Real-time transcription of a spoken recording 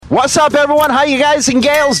What's up, everyone? How you guys and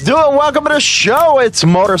gals doing? Welcome to the show. It's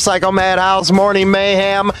Motorcycle Madhouse Morning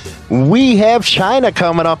Mayhem. We have China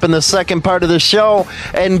coming up in the second part of the show.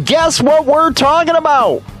 And guess what we're talking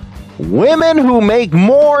about? Women who make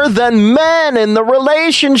more than men in the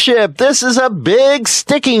relationship. This is a big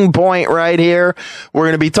sticking point right here. We're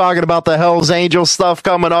going to be talking about the Hells Angels stuff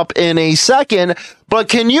coming up in a second. But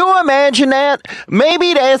can you imagine that?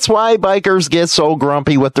 Maybe that's why bikers get so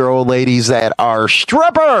grumpy with their old ladies that are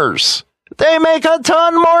strippers. They make a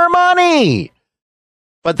ton more money.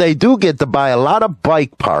 But they do get to buy a lot of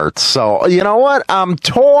bike parts. So, you know what? I'm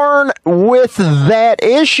torn with that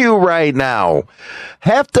issue right now.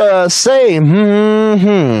 Have to say,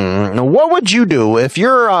 what would you do if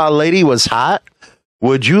your lady was hot?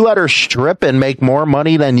 Would you let her strip and make more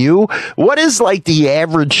money than you? What is like the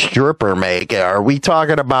average stripper make? Are we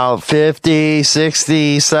talking about 50,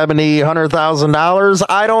 60, 70, $100,000?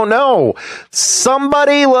 I don't know.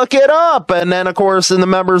 Somebody look it up. And then, of course, in the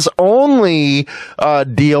members only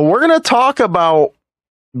deal, we're going to talk about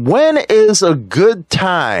when is a good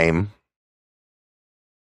time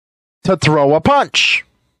to throw a punch.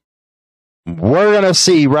 We're going to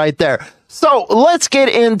see right there. So let's get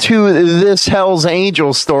into this Hells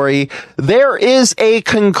Angels story. There is a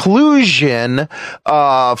conclusion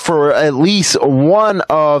for at least one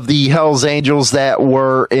of the Hells Angels that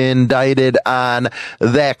were indicted on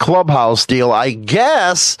that clubhouse deal. I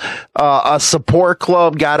guess a support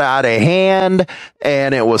club got out of hand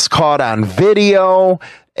and it was caught on video.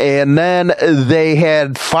 And then they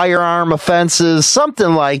had firearm offenses,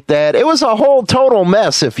 something like that. It was a whole total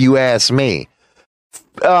mess, if you ask me.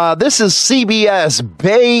 This is CBS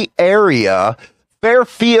Bay Area.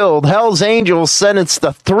 Fairfield Hells Angels sentenced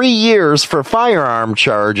to 3 years for firearm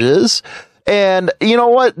charges. And you know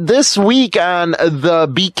what? This week on the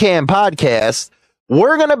Beatdown podcast,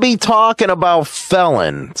 we're going to be talking about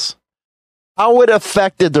felons. How it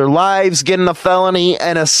affected their lives getting a felony.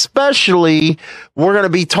 And especially, we're going to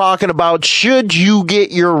be talking about should you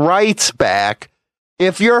get your rights back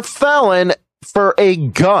if you're a felon for a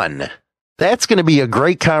gun. That's going to be a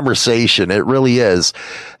great conversation. It really is.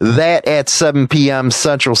 That at 7 p.m.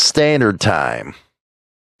 Central Standard Time.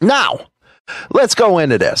 Now, let's go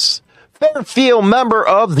into this. Fairfield member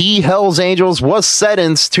of the Hells Angels was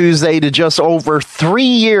sentenced Tuesday to just over 3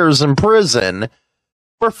 years in prison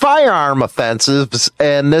for firearm offenses,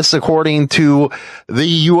 and this according to the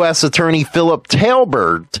U.S. Attorney Philip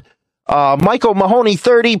Talbert. Michael Mahoney,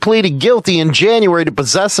 30, pleaded guilty in January to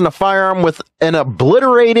possessing a firearm with an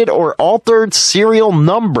obliterated or altered serial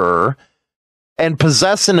number and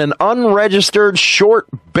possessing an unregistered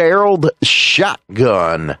short-barreled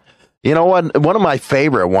shotgun. You know what? One of my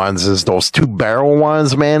favorite ones is those 2-barrel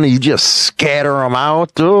ones, man. You just scatter them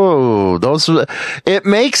out. Ooh, it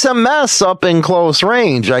makes a mess up in close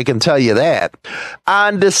range, I can tell you that.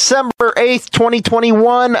 On December 8th,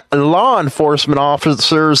 2021, law enforcement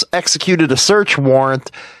officers executed a search warrant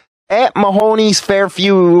at Mahoney's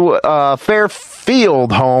Fairfield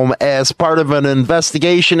home as part of an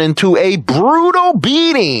investigation into a brutal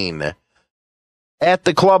beating at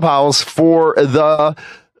the clubhouse for the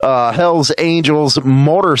Hells Angels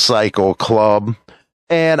Motorcycle Club.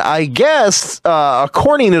 And I guess,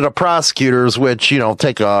 according to the prosecutors, which,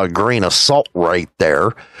 take a grain of salt right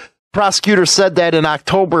there, prosecutors said that in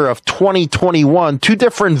October of 2021, 2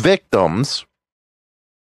 different victims,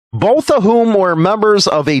 both of whom were members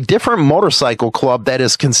of a different motorcycle club that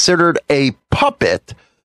is considered a puppet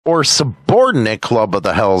or subordinate club of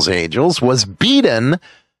the Hells Angels, was beaten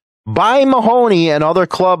by Mahoney and other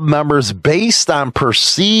club members based on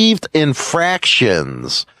perceived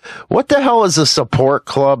infractions. What the hell is a support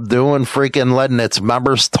club doing, freaking letting its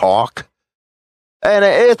members talk? And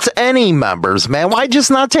it's any members, man. Why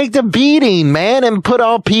just not take the beating, man, and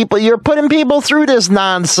you're putting people through this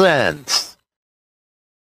nonsense.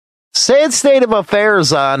 Sad state of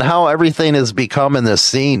affairs on how everything has become in this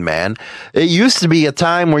scene, man. It used to be a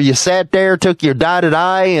time where you sat there, took your dotted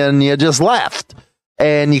I, and you just left.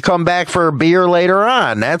 And you come back for a beer later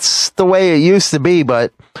on. That's the way it used to be,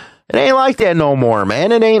 but it ain't like that no more,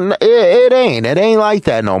 man. It ain't like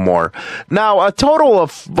that no more. Now, a total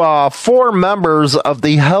of 4 members of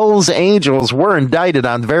the Hells Angels were indicted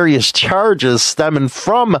on various charges stemming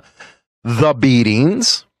from the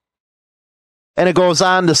beatings. And it goes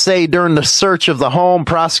on to say during the search of the home,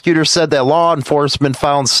 prosecutors said that law enforcement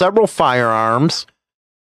found several firearms,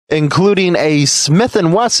 including a Smith &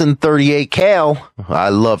 Wesson 38 cal. I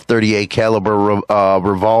love 38 caliber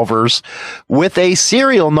revolvers with a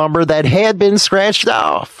serial number that had been scratched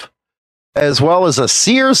off, as well as a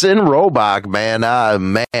Sears and Roebuck, man.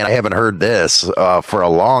 I haven't heard this for a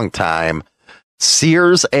long time.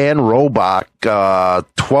 Sears and Roebuck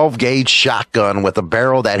 12-gauge shotgun with a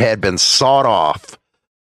barrel that had been sawed off.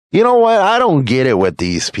 You know what? I don't get it with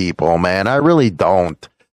these people, man. I really don't.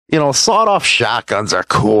 You know, sawed-off shotguns are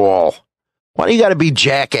cool. Why do you got to be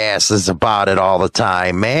jackasses about it all the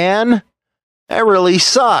time, man? That really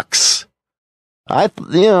sucks.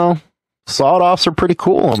 Sawed-offs are pretty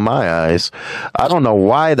cool in my eyes. I don't know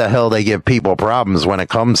why the hell they give people problems when it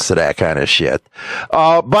comes to that kind of shit.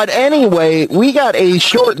 But anyway, we got a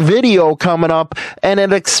short video coming up, and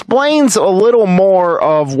it explains a little more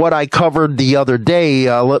of what I covered the other day.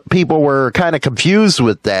 People were kind of confused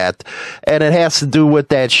with that, and it has to do with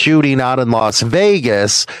that shooting out in Las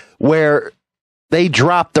Vegas, where they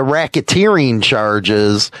dropped the racketeering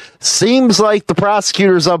charges. Seems like the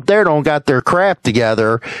prosecutors up there don't got their crap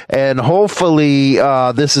together, and hopefully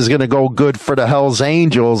this is going to go good for the Hells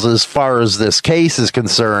Angels as far as this case is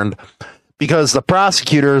concerned, because the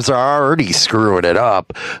prosecutors are already screwing it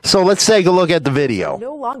up. So let's take a look at the video.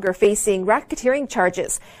 No longer facing racketeering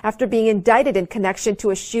charges after being indicted in connection to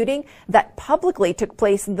a shooting that publicly took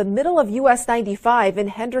place in the middle of US 95 in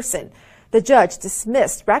Henderson. The judge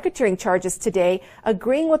dismissed racketeering charges today,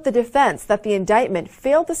 agreeing with the defense that the indictment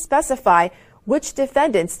failed to specify which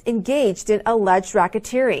defendants engaged in alleged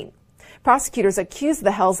racketeering. Prosecutors accused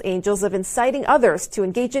the Hells Angels of inciting others to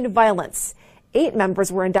engage in violence. 8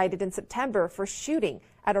 members were indicted in September for shooting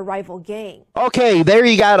at a rival gang. Okay, there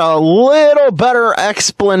you got a little better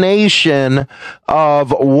explanation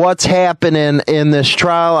of what's happening in this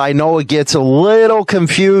trial. I know it gets a little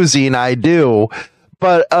confusing, I do.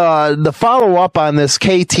 But the follow-up on this,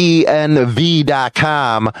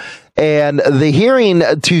 KTNV.com, and the hearing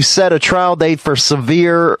to set a trial date for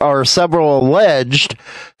several alleged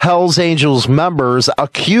Hells Angels members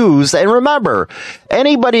accused. And remember,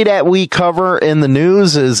 anybody that we cover in the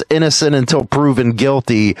news is innocent until proven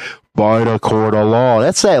guilty by the court of law.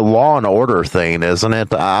 That's that Law and Order thing, isn't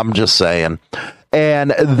it? I'm just saying.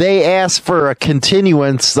 And they asked for a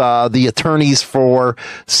continuance, the attorneys for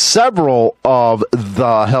several of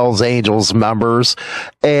the Hells Angels members,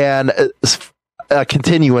 and a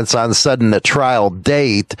continuance on setting the trial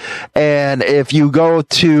date. And if you go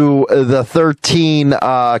to the 13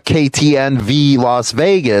 KTNV Las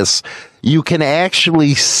Vegas, you can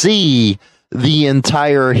actually see the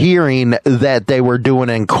entire hearing that they were doing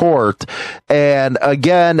in court. And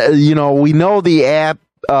again, you know, we know the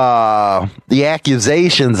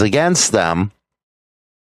accusations against them,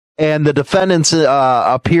 and the defendants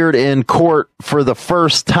appeared in court for the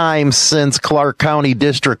first time since Clark County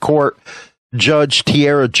District Court Judge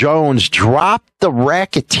Tierra Jones dropped the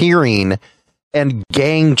racketeering and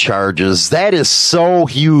gang charges. That is so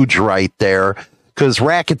huge right there, because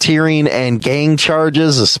racketeering and gang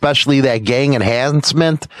charges, especially that gang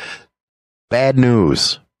enhancement, bad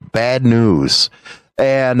news.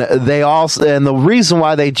 And the reason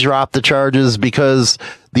why they dropped the charges because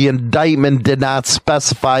the indictment did not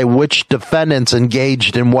specify which defendants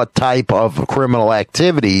engaged in what type of criminal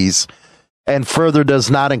activities, and further does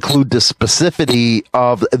not include the specificity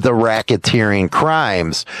of the racketeering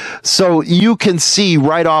crimes. So you can see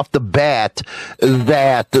right off the bat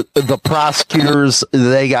that the prosecutors,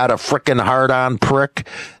 they got a frickin' hard-on prick,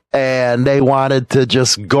 and they wanted to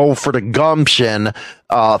just go for the gumption,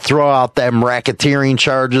 throw out them racketeering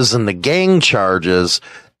charges and the gang charges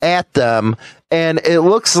at them. And it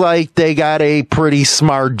looks like they got a pretty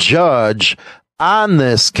smart judge on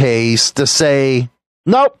this case to say,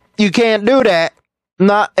 nope, you can't do that.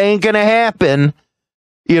 Ain't gonna happen.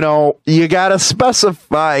 You know, you gotta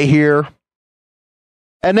specify here.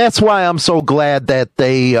 And that's why I'm so glad that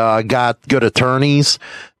they got good attorneys,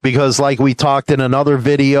 because like we talked in another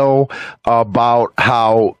video about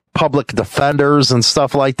how public defenders and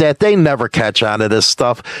stuff like that, they never catch on to this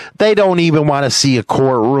stuff. They don't even want to see a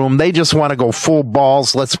courtroom. They just want to go full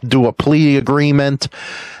balls. Let's do a plea agreement.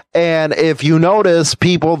 And if you notice,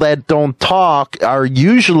 people that don't talk are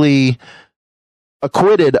usually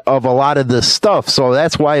acquitted of a lot of this stuff. So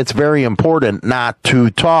that's why it's very important not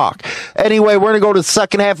to talk. Anyway, we're going to go to the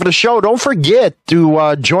second half of the show. Don't forget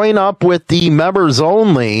to join up with the members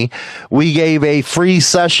only. We gave a free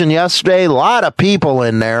session yesterday. A lot of people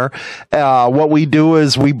in there. What we do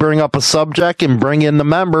is we bring up a subject and bring in the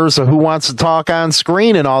members who wants to talk on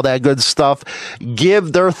screen and all that good stuff.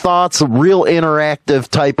 Give their thoughts, a real interactive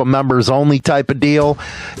type of members only type of deal.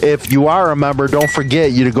 If you are a member, don't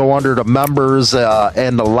forget you to go under the members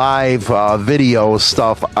and the live video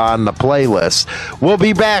stuff on the playlist. We'll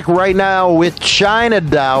be back right now with China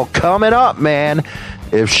Doll coming up, man.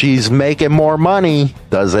 if she's making more money,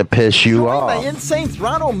 does it piss you off? Join the Insane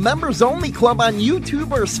Throttle Members Only Club on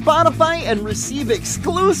YouTube or Spotify and receive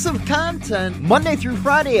exclusive content Monday through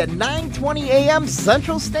Friday at 9:20 a.m.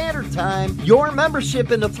 Central Standard Time. Your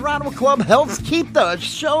membership in the Throttle Club helps keep the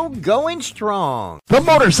show going strong. The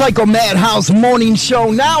Motorcycle Madhouse Morning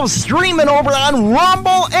Show now streaming over on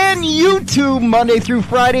Rumble and YouTube Monday through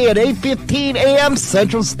Friday at 8:15 a.m.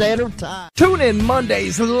 Central Standard Time. Tune in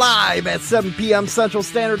Mondays live at 7 p.m. Central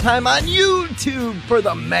Standard Time on YouTube for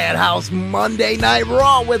the Madhouse Monday Night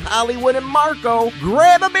Raw with Hollywood and Marco.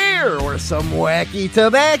 Grab a beer or some wacky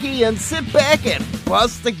tobacco and sit back and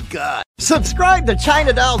bust the gut. Subscribe to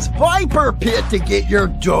China Doll's Viper Pit to get your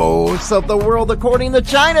dose of the world according to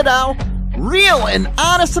China Doll. Real and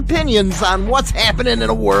honest opinions on what's happening in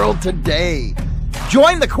the world today.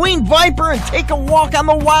 Join the Queen Viper and take a walk on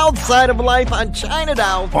the wild side of life on China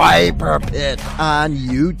Doll Viper Pit on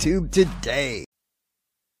YouTube today.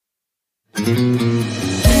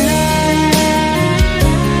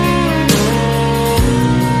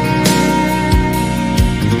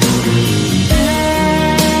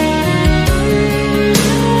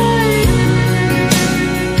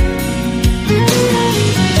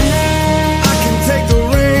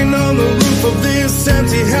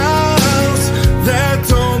 Empty house that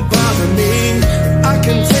don't bother me. I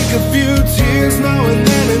can take a few tears now and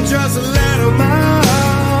then and just let them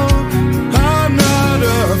out. I'm not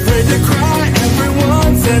afraid to cry every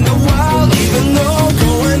once in a while, even though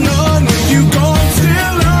going on with you gone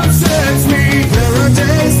still upsets me. There are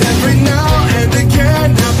days every now and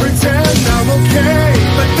again I pretend I'm okay,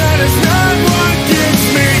 but that is not what gets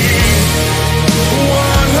me.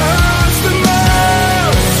 What hurts the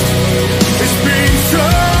most is being so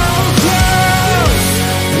close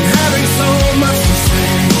and having so much to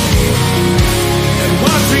say and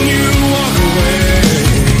watching you walk away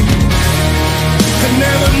and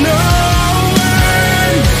never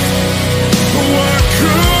knowing what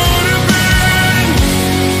could have been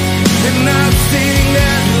and not seeing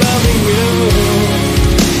that loving you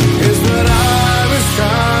is what I was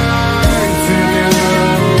trying to do.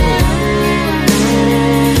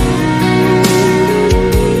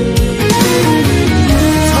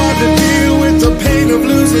 It's hard to deal with the pain of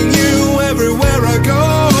losing you everywhere I go,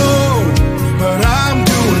 but I'm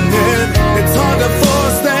doing it. It's hard to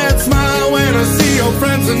force that smile when I see your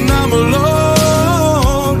friends and I'm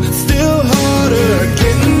alone. Still harder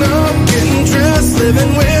getting up, getting dressed,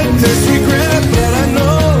 living with this regret. But I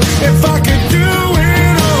know if I could do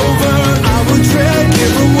it over, I would trade,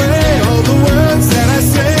 give away all the words that I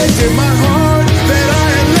said in my heart that I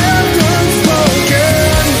had left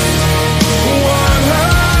unspoken. What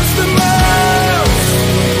hurts the most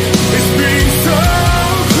is being so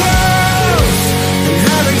close and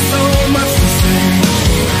having so much to say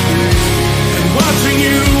and watching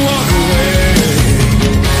you walk away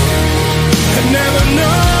and never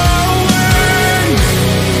knowing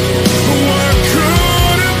what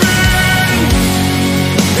could have been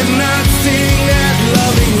and not seeing that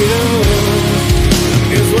loving you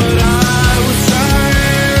is what I was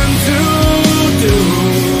trying to do.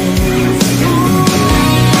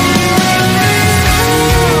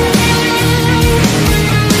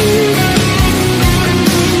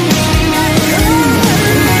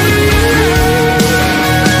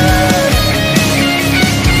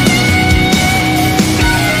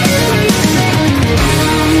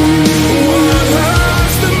 What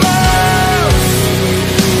hurts the most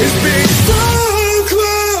is being so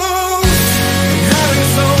close and having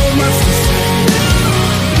so much to say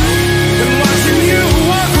and watching you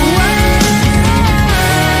walk away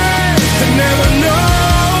and never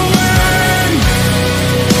knowing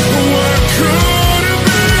what could have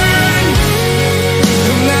been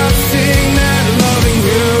and not seeing that loving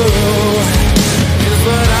you is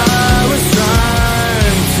what I was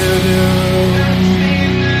trying to do.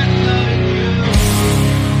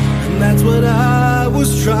 And that's what I was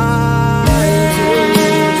trying to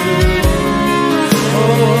do.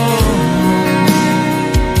 Oh.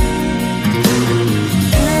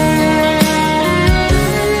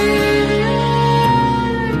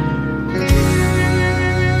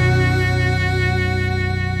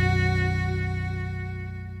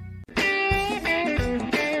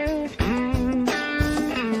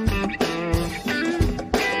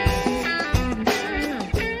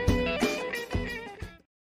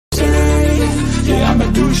 Yeah,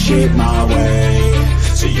 I'ma do shit my way,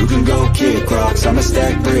 so you can go kick rocks. I'ma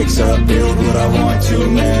stack bricks up, build what I want to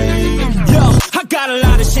make. Yo, I got a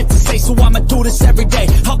lot of shit to say, so I'ma do this every day.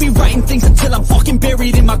 I'll be writing things until I'm fucking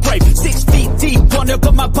buried in my grave. 6 feet deep under,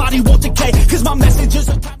 but my body won't decay, cause my messages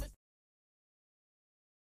are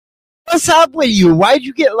What's up with you? Why'd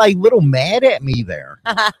you get like little mad at me there?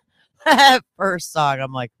 First song,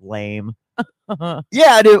 I'm like, lame.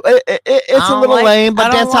 Yeah, dude, it's a little lame,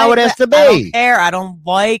 but that's how it has to be. I don't care. I don't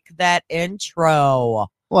like that intro.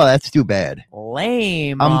 Well, that's too bad.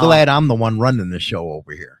 Lame. I'm glad I'm the one running the show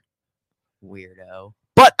over here. Weirdo.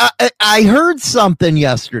 But I heard something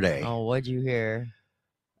yesterday. Oh, what'd you hear?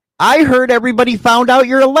 I heard everybody found out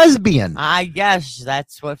you're a lesbian. I guess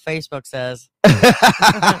that's what Facebook says.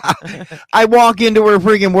 I walk into her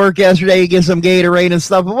freaking work yesterday, get some Gatorade and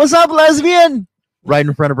stuff. What's up, lesbian? Right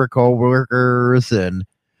in front of her coworkers, and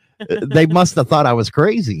they must have thought I was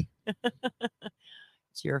crazy.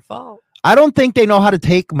 It's your fault. I don't think they know how to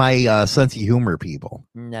take my sense of humor, people.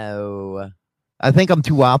 No. I think I'm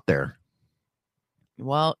too out there.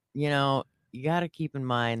 Well, you know, you got to keep in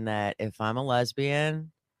mind that if I'm a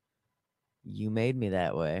lesbian, you made me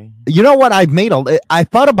that way. You know what? I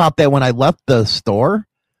thought about that when I left the store.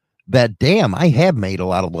 That damn, I have made a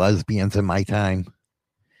lot of lesbians in my time.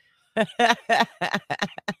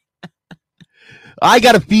 I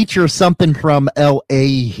got to feature something from LA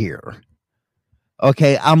here.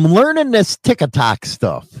 Okay, I'm learning this TikTok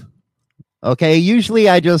stuff. Okay, usually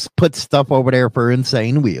I just put stuff over there for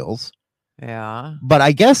Insane Wheels. Yeah. But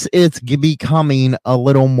I guess it's becoming a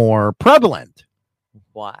little more prevalent.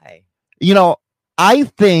 Why? You know, I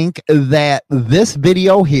think that this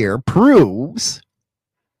video here proves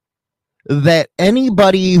that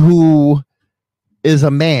anybody who is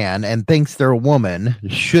a man and thinks they're a woman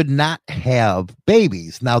should not have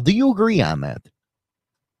babies. Now, do you agree on that?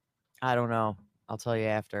 I don't know. I'll tell you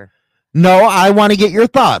after. No, I want to get your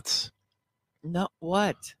thoughts. No,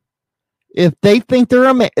 what? If they think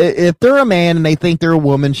if they're a man and they think they're a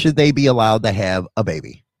woman, should they be allowed to have a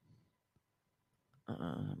baby?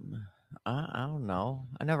 I don't know.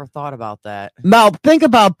 I never thought about that. Now, think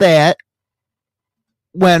about that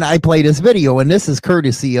when I play this video, and this is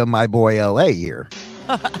courtesy of my boy LA here.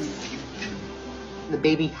 The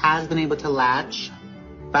baby has been able to latch.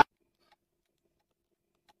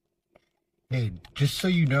 Hey, just so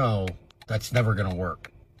you know, that's never going to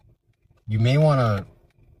work. You may want to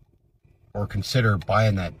or consider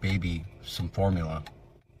buying that baby some formula.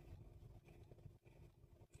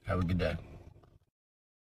 Have a good day.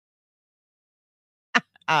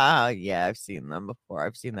 Yeah, I've seen them before.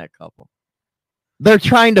 I've seen that couple. They're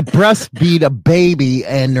trying to breastfeed a baby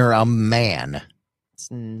and they're a man. It's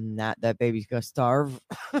not that baby's gonna starve.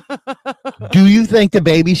 Do you think the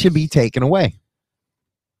baby should be taken away?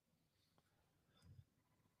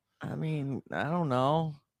 I mean, I don't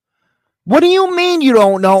know. What do you mean you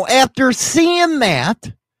don't know? After seeing that,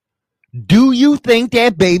 do you think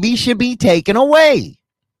that baby should be taken away?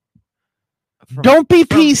 Don't be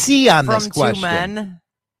PC on this question. Two men.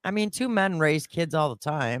 I mean, two men raise kids all the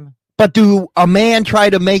time. But do a man try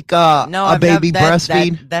to make a baby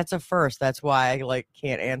breastfeed? That's a first. That's why I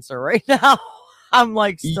can't answer right now. I'm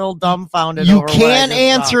still dumbfounded. You can't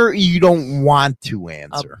answer. You don't want to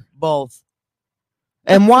answer. Both.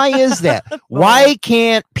 And why is that? Why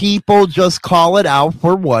can't people just call it out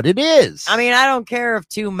for what it is? I mean, I don't care if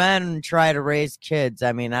two men try to raise kids.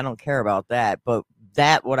 I mean, I don't care about that. But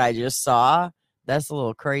what I just saw, that's a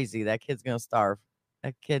little crazy. That kid's going to starve.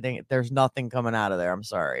 That kid, there's nothing coming out of there. I'm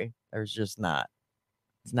sorry. There's just not.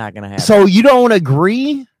 It's not going to happen. So you don't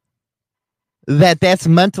agree that that's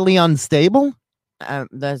mentally unstable?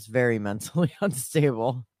 That's very mentally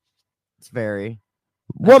unstable. It's very.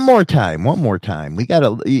 One more time. We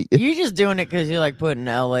gotta. You're just doing it because you like putting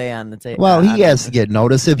LA on the table. Well, he has to get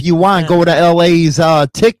noticed. If you want, go to LA's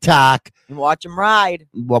TikTok and watch him ride.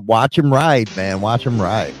 Well, watch him ride, man. Watch him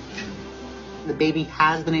ride. The baby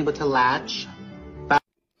has been able to latch.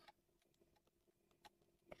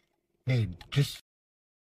 Hey, just.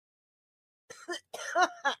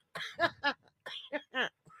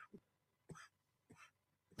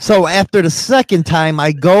 So after the second time,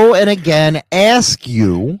 I go and again ask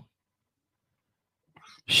you,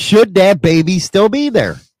 should that baby still be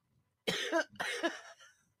there?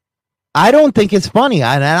 I don't think it's funny.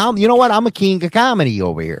 You know what? I'm a king of comedy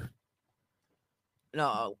over here.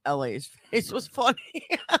 No, LA's face was funny.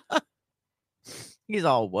 He's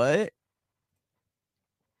all, what?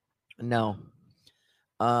 No.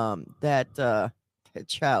 That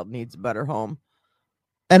child needs a better home.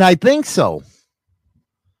 And I think so.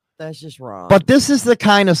 That's just wrong. But this is the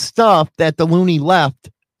kind of stuff that the loony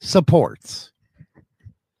left supports. I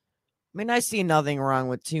mean, I see nothing wrong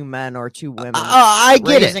with two men or two women. I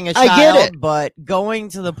get raising it. A child, I get it. But going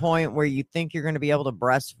to the point where you think you're going to be able to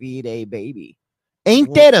breastfeed a baby.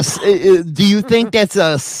 Ain't that do you think that's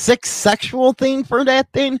a sick sexual thing for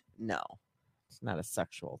that thing? No, it's not a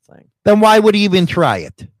sexual thing. Then why would he even try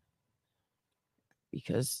it?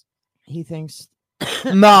 because he thinks that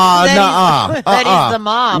he's the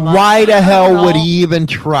mom. Why the hell would he even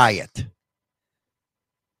try it?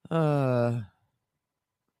 I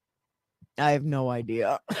have no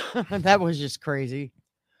idea. That was just crazy.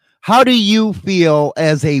 How do you feel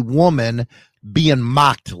as a woman being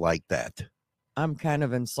mocked like that? I'm kind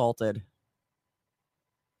of insulted.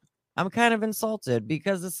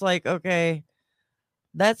 Because it's like, okay,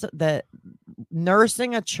 that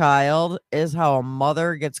nursing a child is how a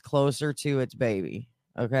mother gets closer to its baby.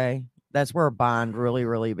 Okay. That's where a bond really,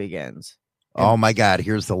 really begins. Oh my God.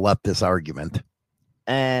 Here's the leftist argument.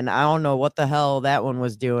 And I don't know what the hell that one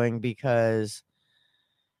was doing, because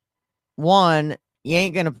one, you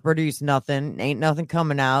ain't going to produce nothing. Ain't nothing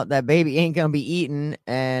coming out. That baby ain't going to be eaten.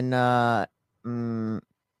 And,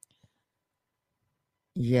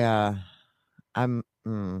 yeah, I'm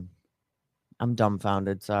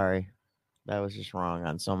dumbfounded. Sorry. That was just wrong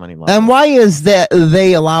on so many levels. And why is that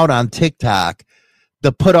they allowed on TikTok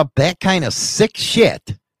to put up that kind of sick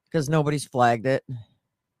shit? Because nobody's flagged it.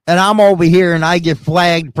 And I'm over here and I get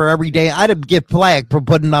flagged for every day. I'd get flagged for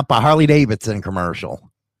putting up a Harley Davidson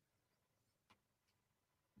commercial.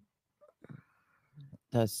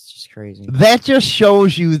 That's just crazy. That just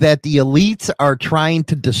shows you that the elites are trying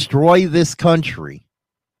to destroy this country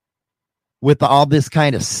with all this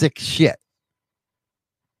kind of sick shit.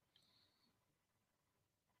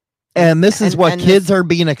 And this is what kids are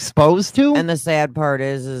being exposed to. And the sad part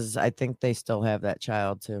is I think they still have that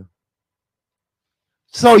child too.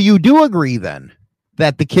 So you do agree then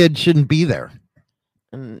that the kid shouldn't be there?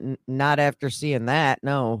 Not after seeing that,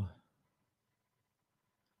 no.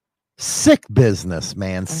 Sick business,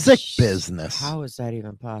 man. Sick business. How is that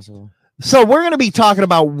even possible? So we're going to be talking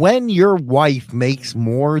about when your wife makes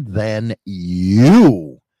more than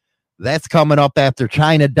you. That's coming up after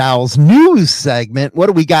China Doll's news segment. What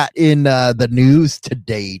do we got in the news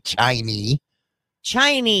today, Chinese?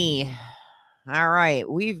 All right,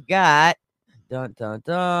 we've got... Dun, dun,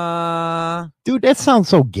 dun. Dude, that sounds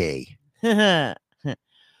so gay.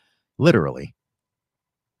 Literally.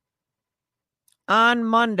 On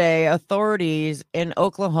Monday, authorities in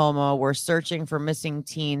Oklahoma were searching for missing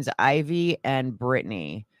teens Ivy and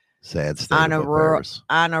Brittany. Sad state of affairs.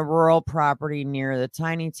 On a rural property near the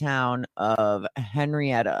tiny town of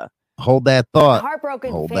Henrietta. Hold that thought.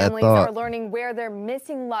 Heartbroken families are learning where their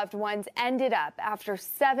missing loved ones ended up after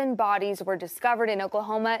 7 bodies were discovered in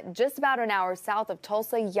Oklahoma just about an hour south of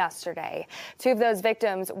Tulsa yesterday. 2 of those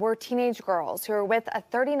victims were teenage girls who were with a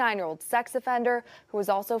 39-year-old sex offender who was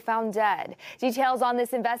also found dead. Details on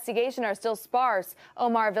this investigation are still sparse.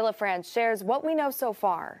 Omar Villafranz shares what we know so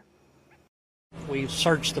far. We've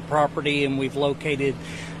searched the property and we've located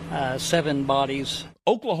 7 bodies.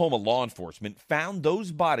 Oklahoma law enforcement found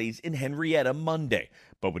those bodies in Henrietta Monday,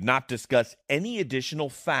 but would not discuss any additional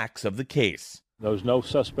facts of the case. There's no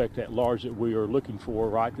suspect at large that we are looking for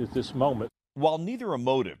right at this moment. While neither a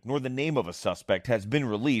motive nor the name of a suspect has been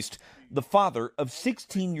released, the father of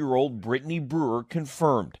 16-year-old Brittany Brewer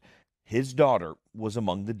confirmed his daughter was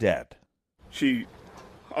among the dead. She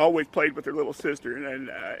always played with her little sister,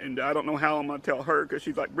 and I don't know how I'm going to tell her, because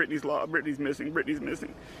she's like, Brittany's lost, Brittany's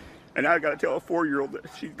missing. And I got to tell a 4-year-old that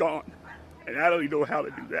she's gone, and I don't even know how to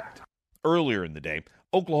do that. Earlier in the day,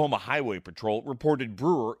 Oklahoma Highway Patrol reported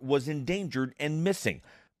Brewer was endangered and missing,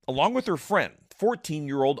 along with her friend,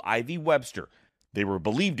 14-year-old Ivy Webster. They were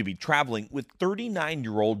believed to be traveling with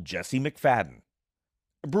 39-year-old Jesse McFadden.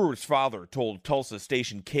 Brewer's father told Tulsa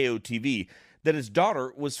station KOTV that his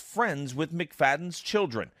daughter was friends with McFadden's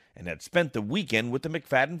children and had spent the weekend with the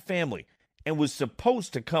McFadden family and was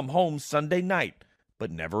supposed to come home Sunday night,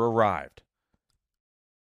 but never arrived.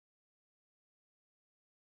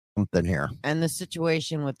 Something here. And the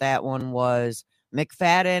situation with that one was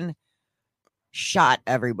McFadden shot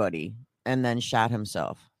everybody and then shot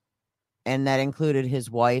himself. And that included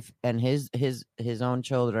his wife and his own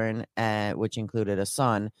children, which included a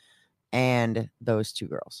son, and those 2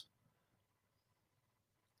 girls.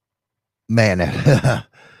 Man,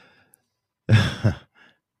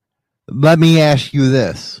 let me ask you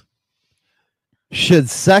this. Should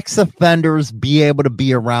sex offenders be able to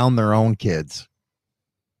be around their own kids?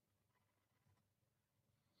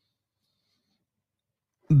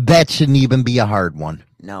 That shouldn't even be a hard one.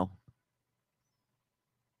 No.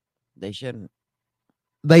 They shouldn't.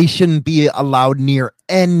 They shouldn't be allowed near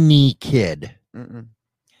any kid.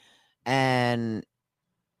 And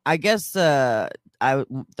I guess the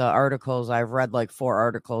articles, I've read like 4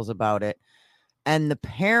 articles about it. And the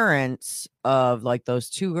parents of like those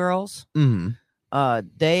 2 girls,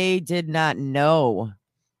 they did not know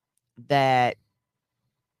that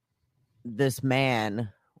this man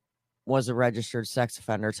was a registered sex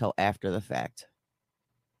offender till after the fact.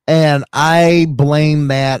 And I blame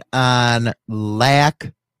that on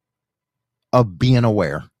lack of being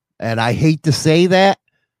aware. And I hate to say that,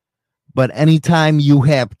 but anytime you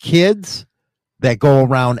have kids that go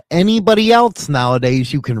around anybody else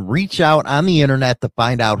nowadays, you can reach out on the internet to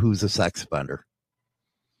find out who's a sex offender.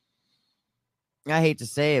 I hate to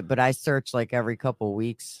say it, but I search like every couple of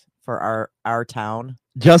weeks for our town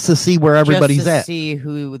just to see where everybody's at. See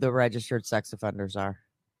who the registered sex offenders are.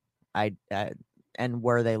 And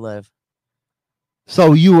where they live.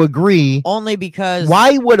 So you agree? Only because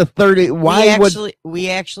why would a 30? We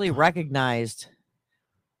actually recognized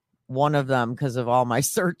one of them because of all my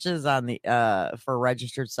searches on the for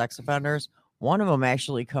registered sex offenders. One of them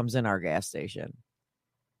actually comes in our gas station.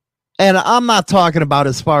 And I'm not talking about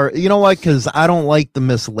as far, you know what? Because I don't like the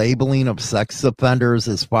mislabeling of sex offenders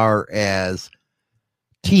as far as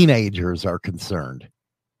teenagers are concerned.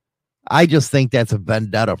 I just think that's a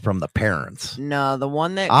vendetta from the parents. No, the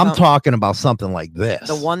one that I'm talking about something like this.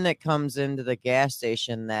 The one that comes into the gas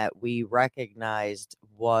station that we recognized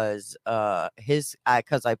was his,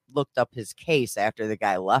 because I looked up his case after the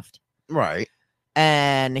guy left. Right.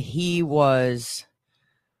 And he was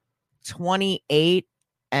 28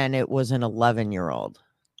 and it was an 11-year-old.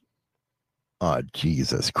 Oh,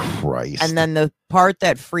 Jesus Christ. And then the part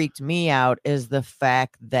that freaked me out is the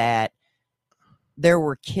fact that there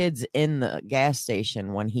were kids in the gas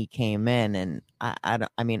station when he came in, and I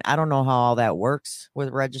don't know how all that works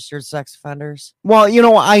with registered sex offenders. Well, you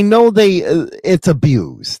know, I know it's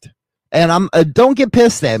abused, and I'm don't get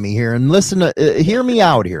pissed at me here and listen to hear me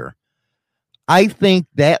out here. I think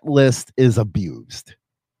that list is abused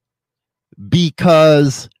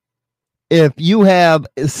because if you have,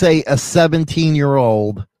 say, a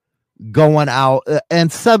 17-year-old going out,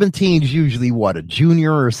 and 17 is usually what, a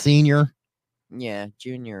junior or senior? Yeah,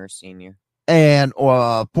 junior or senior. And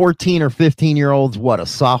 14 or 15-year-olds, what, a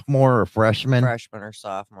sophomore or freshman? Freshman or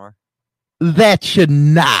sophomore. That should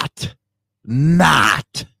not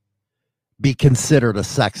be considered a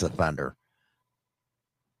sex offender.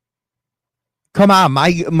 Come on,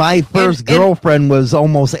 my first girlfriend was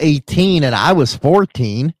almost 18 and I was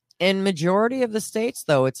 14. In majority of the states,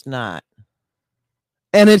 though, it's not.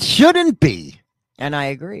 And it shouldn't be. And I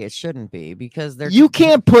agree, it shouldn't be because they're. You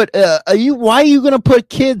can't put. Why are you going to put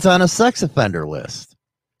kids on a sex offender list?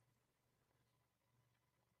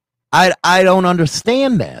 I don't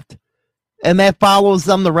understand that, and that follows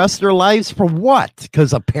them the rest of their lives for what?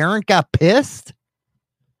 Because a parent got pissed.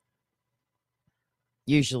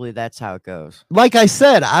 Usually, that's how it goes. Like I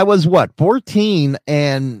said, I was 14,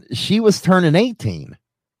 and she was turning 18.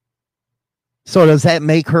 So does that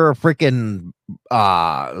make her a freaking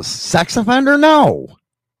sex offender? No.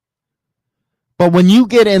 But when you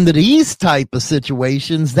get into these type of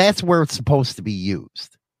situations, that's where it's supposed to be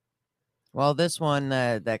used. Well, this one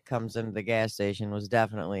that comes into the gas station was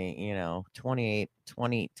definitely,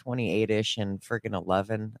 28-ish and freaking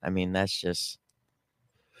 11. I mean, that's just.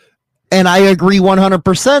 And I agree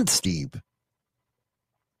 100%, Steve.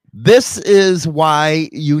 This is why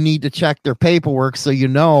you need to check their paperwork so you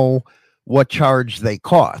know what charge they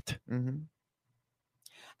caught. Mm-hmm.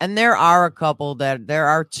 And there are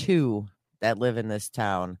two that live in this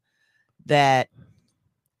town that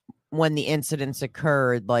when the incidents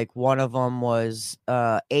occurred, like one of them was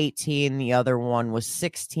 18, the other one was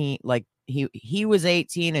 16. Like he was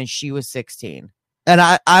 18 and she was 16. And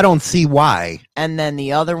I don't see why. And then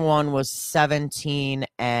the other one was 17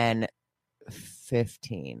 and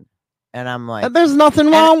 15. And I'm like, there's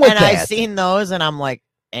nothing wrong with that. And I've seen those and I'm like,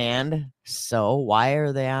 and so why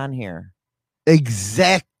are they on here?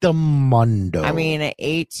 Exactamundo. I mean,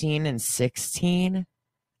 18 and 16.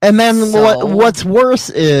 And then what's worse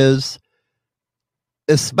is,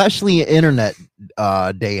 especially internet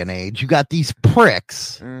day and age, you got these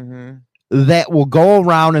pricks that will go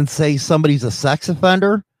around and say somebody's a sex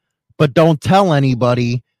offender, but don't tell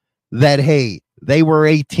anybody that, hey, they were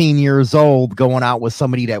 18 years old going out with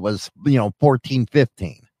somebody that was, 14,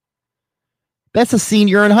 15. That's a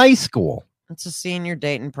senior in high school. It's a senior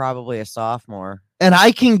dating probably a sophomore. And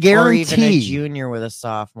I can guarantee. Or even a junior with a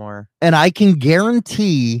sophomore. And I can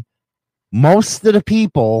guarantee most of the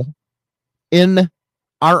people in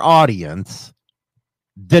our audience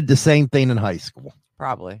did the same thing in high school.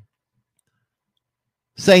 Probably.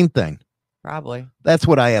 Same thing. Probably. That's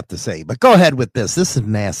what I have to say. But go ahead with this. This is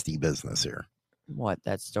nasty business here. What,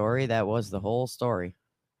 that story? That was the whole story.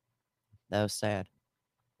 That was sad.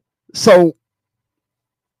 So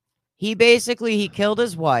he killed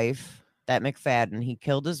his wife, that McFadden. He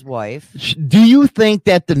killed his wife. Do you think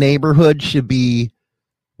that the neighborhood should be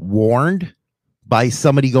warned by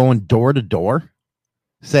somebody going door to door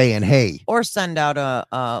saying, hey, or send out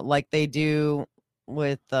a like they do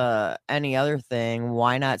with any other thing.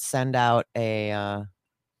 Why not send out a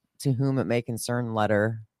to whom it may concern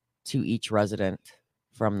letter to each resident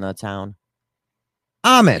from the town?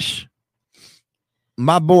 Amish,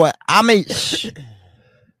 my boy Amish,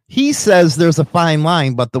 he says there's a fine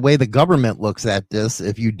line, but the way the government looks at this,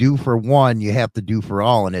 if you do for one, you have to do for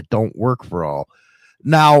all, and it don't work for all.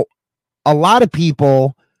 Now, a lot of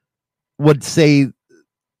people would say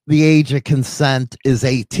the age of consent is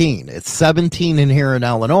 18. It's 17 in here in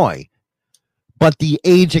Illinois. But the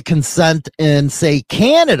age of consent in, say,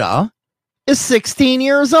 Canada is 16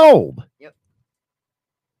 years old. Yep.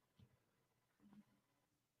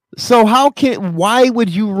 So why would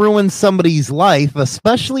you ruin somebody's life,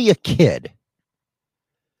 especially a kid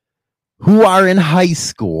who are in high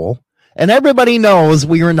school? And everybody knows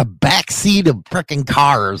we were in the backseat of freaking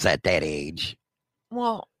cars at that age.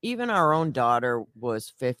 Well, even our own daughter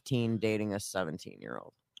was 15 dating a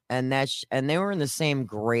 17-year-old. And they were in the same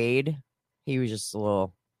grade. He was just a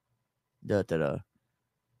little da-da-da.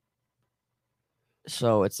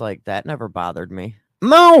 So it's like that never bothered me.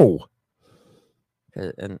 No.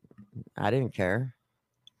 And I didn't care.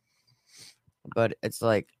 But it's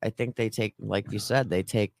like, I think they take, like you said, they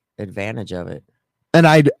take advantage of it.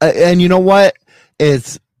 And you know what?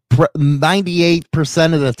 It's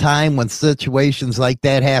 98% of the time when situations like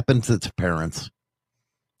that happens, it's parents.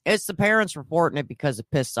 It's the parents reporting it because it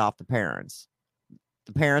pissed off the parents.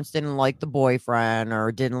 The parents didn't like the boyfriend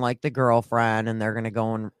or didn't like the girlfriend, and they're going to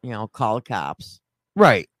go and, call the cops.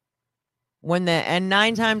 Right. And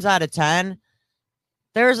 9 times out of 10,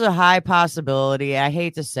 there's a high possibility, I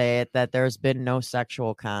hate to say it, that there's been no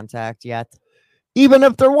sexual contact yet. Even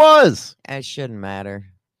if there was. It shouldn't matter.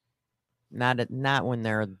 Not when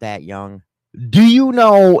they're that young. Do you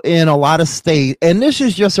know in a lot of states, and this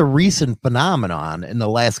is just a recent phenomenon in the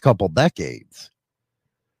last couple decades,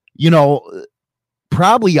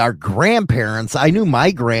 probably our grandparents, I knew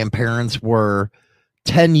my grandparents were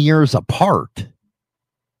 10 years apart.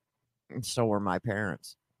 And so were my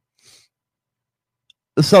parents.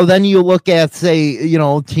 So then you look at, say,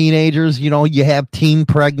 teenagers, you have teen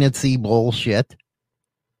pregnancy bullshit.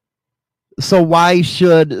 So why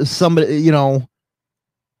should somebody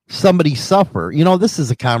suffer? This is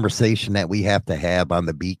a conversation that we have to have on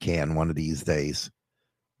the B-Can one of these days.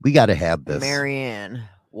 We got to have this. Marianne,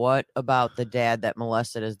 what about the dad that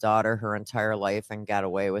molested his daughter her entire life and got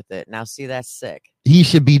away with it? Now, see, that's sick. He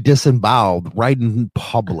should be disemboweled right in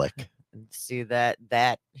public. See that,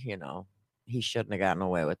 he shouldn't have gotten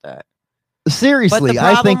away with that. Seriously,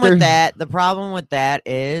 I think the problem with that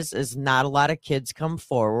is not a lot of kids come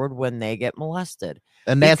forward when they get molested.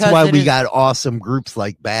 And that's why we got awesome groups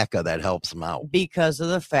like BACA that helps them out. Because of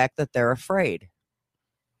the fact that they're afraid.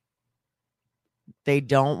 They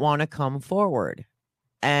don't want to come forward.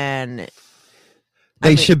 And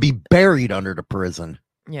they should be buried under the prison.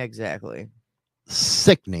 Yeah, exactly.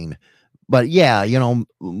 Sickening. But yeah,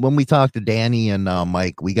 when we talk to Danny and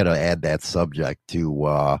Mike, we got to add that subject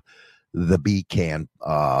to the B-Can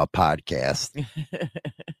podcast.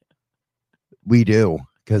 We do,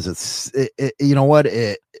 because it's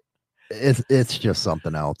just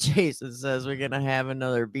something else. Jason says we're gonna have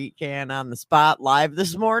another B-Can on the spot live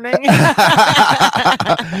this morning.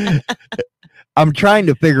 I'm trying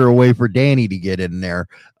to figure a way for Danny to get in there.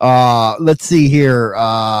 Let's see here.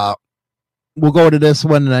 We'll go to this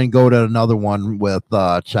one and then go to another one with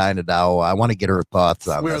China Dow. I want to get her thoughts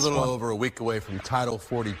on We're this. a little one. over a week away from Title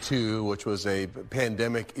 42, which was a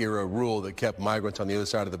pandemic-era rule that kept migrants on the other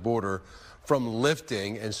side of the border from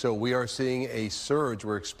lifting. And so we are seeing a surge.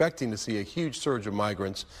 We're expecting to see a huge surge of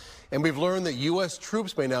migrants. And we've learned that U.S.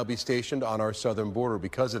 troops may now be stationed on our southern border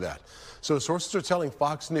because of that. So sources are telling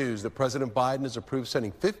Fox News that President Biden has approved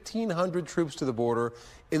sending 1,500 troops to the border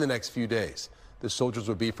in the next few days. The soldiers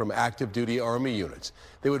would be from active duty Army units.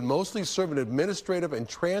 They would mostly serve in administrative and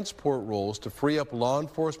transport roles to free up law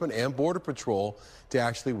enforcement and Border Patrol to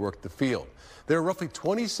actually work the field. There are roughly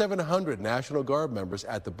 2,700 National Guard members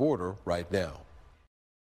at the border right now.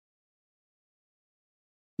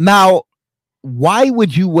 Now, why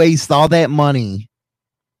would you waste all that money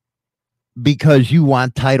because you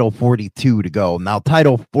want Title 42 to go? Now,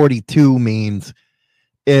 Title 42 means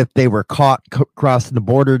if they were caught crossing the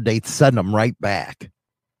border, they'd send them right back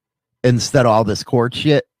instead of all this court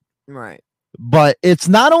shit. Right. But it's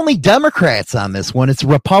not only Democrats on this one, it's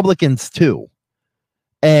Republicans too.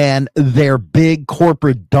 And they're big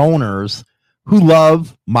corporate donors who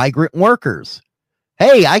love migrant workers.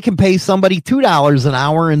 Hey, I can pay somebody $2 an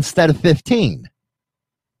hour instead of $15.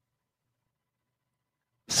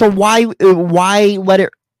 So why let it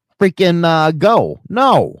freaking go?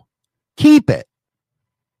 No, keep it.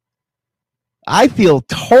 I feel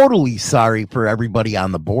totally sorry for everybody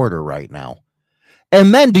on the border right now.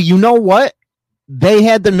 And then, do you know what? They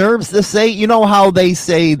had the nerves to say, you know how they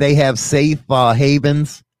say they have safe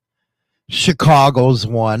havens? Chicago's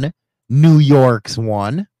one. New York's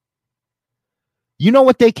one. You know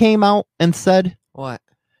what they came out and said? What?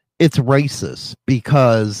 It's racist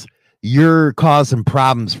because you're causing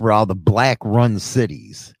problems for all the black-run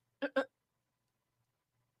cities.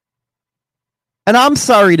 And I'm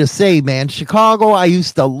sorry to say, man, Chicago, I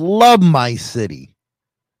used to love my city.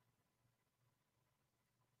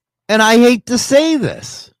 And I hate to say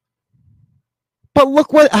this, but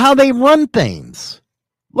look how they run things.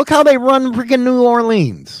 Look how they run freaking New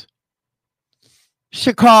Orleans.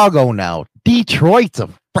 Chicago now. Detroit's a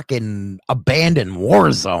freaking abandoned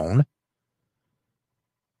war zone.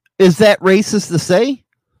 Is that racist to say?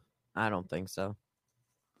 I don't think so.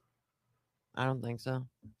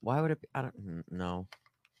 Why would it be? I don't know.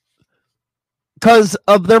 Because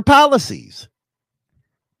of their policies.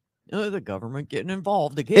 The government getting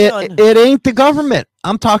involved again. It ain't the government.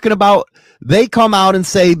 I'm talking about they come out and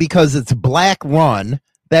say because it's black run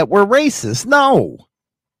that we're racist. No.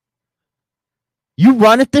 You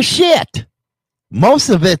run it to shit. Most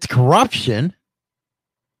of it's corruption.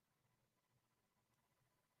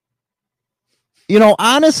 You know,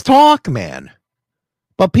 honest talk, man.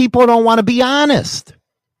 But people don't want to be honest.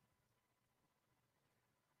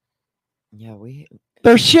 Yeah,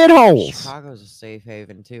 they're shitholes. Chicago's a safe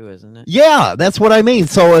haven too, isn't it? Yeah, that's what I mean.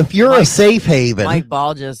 So if you're a safe haven, Mike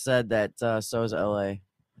Ball just said that so is LA,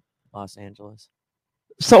 Los Angeles.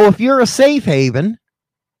 So if you're a safe haven,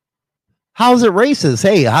 how's it racist?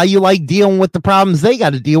 Hey, how you like dealing with the problems they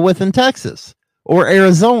got to deal with in Texas or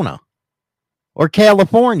Arizona or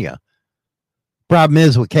California? Problem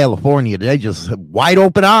is with California, they just have wide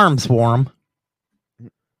open arms for them.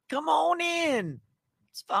 Come on in.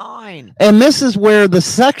 It's fine. And this is where the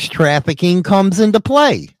sex trafficking comes into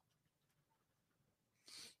play.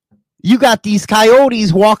 You got these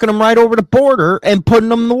coyotes walking them right over the border and putting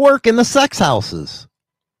them to work in the sex houses.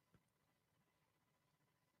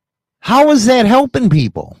 How is that helping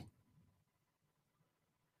people?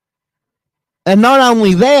 And not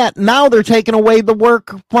only that, now they're taking away the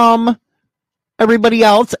work from everybody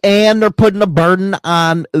else, and they're putting a burden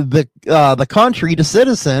on the country, to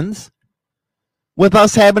citizens, with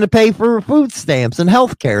us having to pay for food stamps and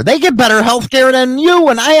health care. They get better health care than you,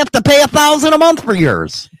 and I have to pay $1,000 a month for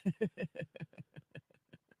yours.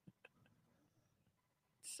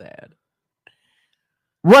 Sad.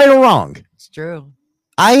 Right or wrong? It's true.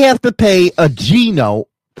 I have to pay a G note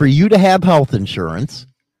for you to have health insurance.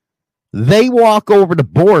 They walk over the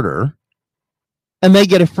border and they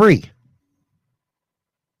get it free.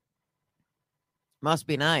 Must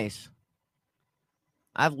be nice.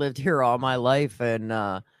 I've lived here all my life,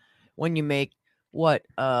 and when you make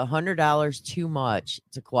 $100 too much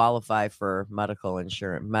to qualify for medical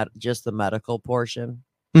insurance, just the medical portion,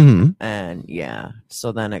 and yeah,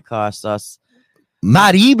 so then it costs us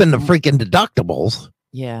not even the freaking deductibles.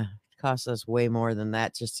 Yeah, it costs us way more than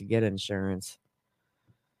that just to get insurance.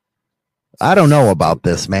 I don't know about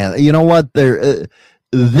this, man. You know what?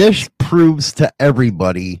 This proves to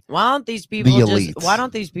everybody. Why don't these people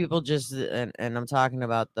just and I'm talking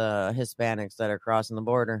about the Hispanics that are crossing the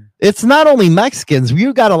border. It's not only Mexicans.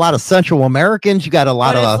 You got a lot of Central Americans. You got a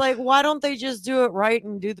lot of it's like, why don't they just do it right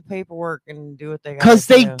and do the paperwork and do what they got? Because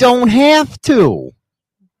they don't have to.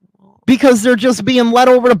 Because they're just being let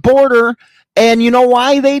over the border. And you know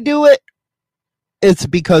why they do it? It's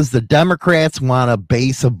because the Democrats want a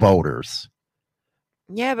base of voters.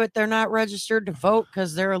 Yeah, but they're not registered to vote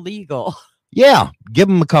because they're illegal. Yeah, give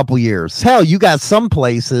them a couple years. Hell, you got some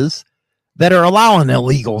places that are allowing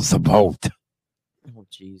illegals to vote. Oh,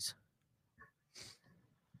 jeez.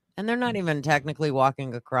 And they're not even technically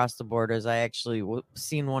walking across the borders. I actually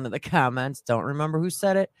seen one of the comments. Don't remember who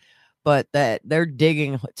said it, but that they're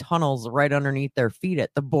digging tunnels right underneath their feet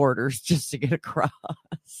at the borders just to get across.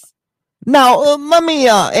 Now, let me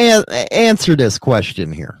answer this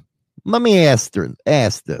question here. Let me ask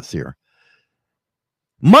this here.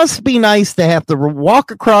 Must be nice to have to walk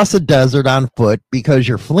across a desert on foot because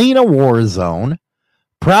you're fleeing a war zone,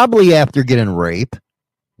 probably after getting raped.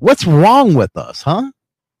 What's wrong with us, huh?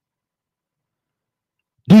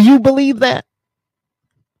 Do you believe that?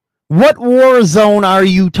 What war zone are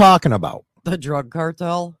you talking about? The drug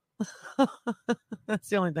cartel? That's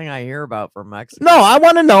the only thing I hear about from Mexico. No, I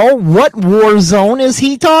want to know, what war zone is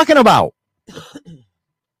he talking about?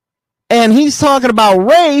 And he's talking about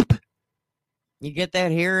rape. You get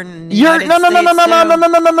that here in the You're United no.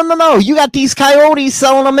 States, too? You got these coyotes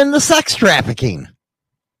selling them into sex trafficking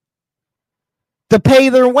to pay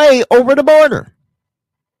their way over the border.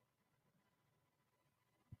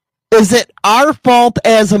 Is it our fault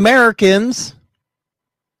as Americans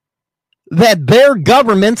that their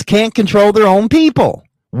governments can't control their own people?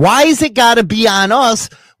 Why is it got to be on us?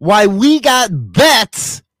 Why we got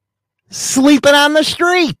vets sleeping on the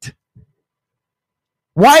street?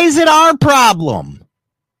 Why is it our problem?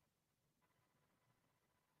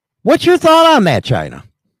 What's your thought on that, China?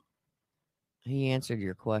 He answered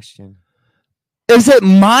your question. Is it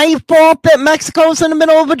my fault that Mexico's in the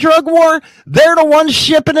middle of a drug war? They're the ones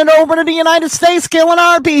shipping it over to the United States, killing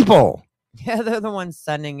our people. Yeah, they're the ones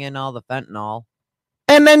sending in all the fentanyl.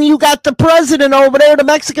 And then you got the president over there, the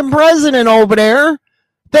Mexican president over there,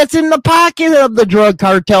 that's in the pocket of the drug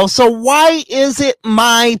cartel. So why is it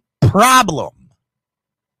my problem?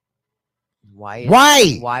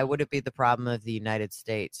 Why would it be the problem of the United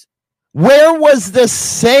States? Where was the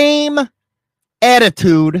same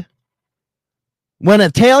attitude when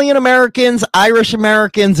Italian Americans, Irish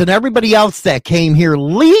Americans, and everybody else that came here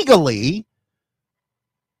legally,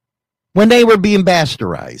 when they were being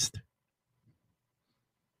bastardized?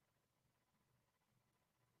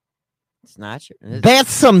 It's not true.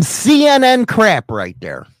 That's some CNN crap right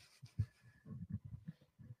there.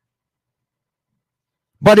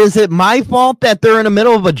 But is it my fault that they're in the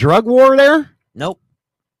middle of a drug war there? Nope.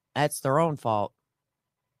 That's their own fault.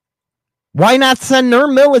 Why not send their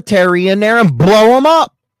military in there and blow them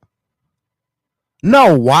up?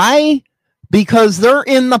 No, why? Because they're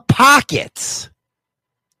in the pockets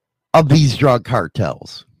of these drug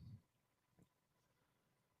cartels.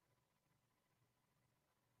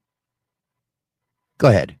 Go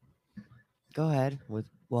ahead. Go ahead. With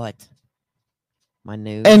what? My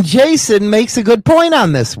news. And Jason makes a good point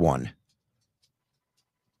on this one.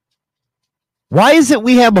 Why is it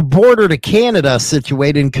we have a border to Canada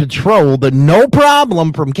situated and controlled, no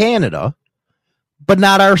problem from Canada, but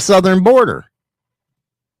not our southern border?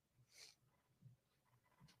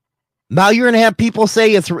 Now you're going to have people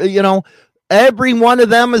say it's, every one of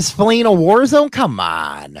them is fleeing a war zone? Come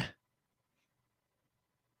on.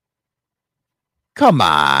 Come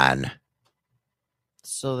on.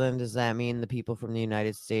 So then does that mean the people from the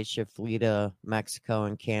United States should flee to Mexico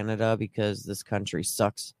and Canada because this country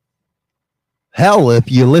sucks? Hell,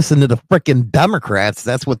 if you listen to the frickin' Democrats,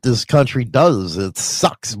 that's what this country does. It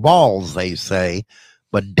sucks balls, they say.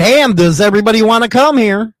 But damn, does everybody want to come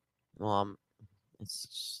here? Well,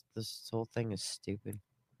 this whole thing is stupid.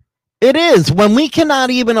 It is. When we cannot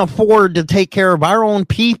even afford to take care of our own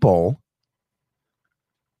people.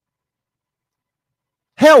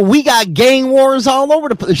 Hell, we got gang wars all over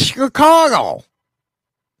the place. Chicago.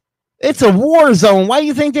 It's a war zone. Why do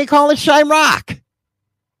you think they call it Chirac?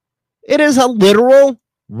 It is a literal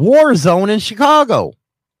war zone in Chicago.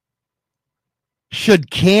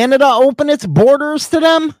 Should Canada open its borders to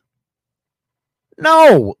them?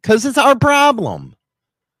 No, because it's our problem.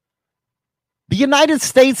 The United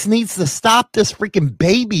States needs to stop this freaking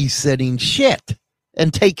babysitting shit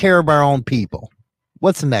and take care of our own people.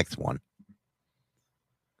 What's the next one?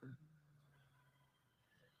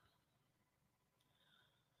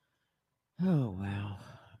 Oh, wow.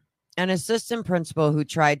 An assistant principal who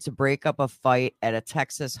tried to break up a fight at a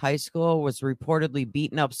Texas high school was reportedly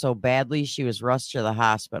beaten up so badly she was rushed to the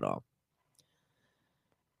hospital.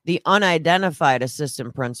 The unidentified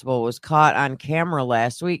assistant principal was caught on camera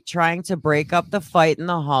last week trying to break up the fight in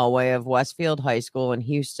the hallway of Westfield High School in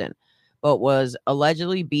Houston, but was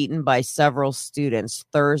allegedly beaten by several students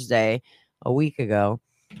Thursday, a week ago,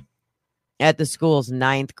 at the school's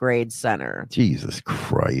 9th grade center. Jesus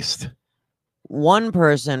Christ. One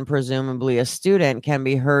person, presumably a student, can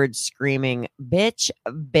be heard screaming, "Bitch,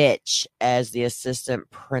 bitch," as the assistant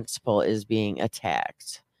principal is being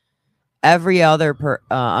attacked. Another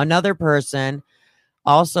person,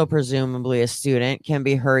 also presumably a student, can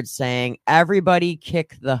be heard saying, "Everybody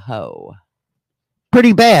kick the hoe."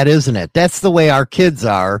 Pretty bad, isn't it? That's the way our kids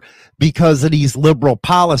are because of these liberal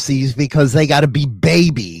policies, because they got to be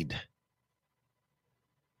babied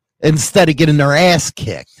instead of getting their ass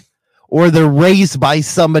kicked. Or they're raised by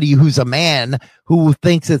somebody who's a man who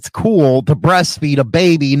thinks it's cool to breastfeed a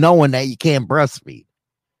baby knowing that you can't breastfeed.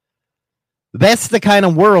 That's the kind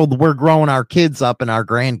of world we're growing our kids up and our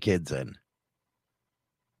grandkids in.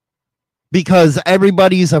 Because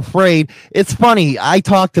everybody's afraid. It's funny. I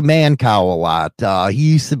talk to Mancow a lot.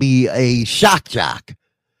 He used to be a shock jock.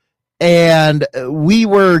 And we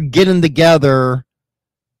were getting together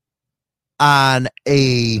on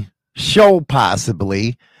a show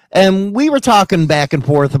possibly. And we were talking back and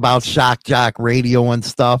forth about shock jock radio and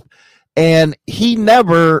stuff. And he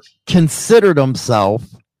never considered himself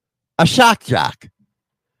a shock jock.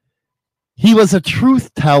 He was a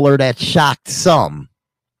truth teller that shocked some.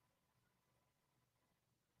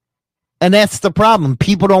 And that's the problem.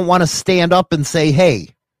 People don't want to stand up and say, hey,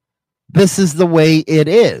 this is the way it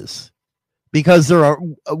is. Because they're,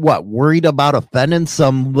 worried about offending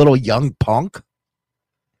some little young punk?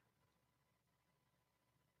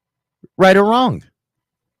 Right or wrong?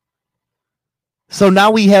 So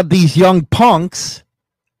now we have these young punks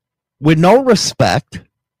with no respect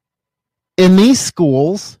in these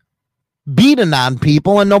schools beating on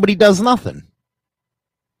people and nobody does nothing.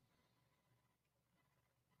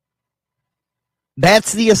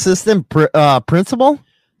 That's the assistant principal?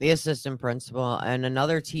 The assistant principal. And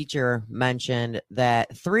another teacher mentioned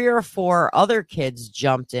that 3 or 4 other kids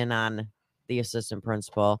jumped in on the assistant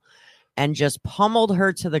principal and just pummeled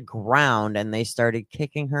her to the ground, and they started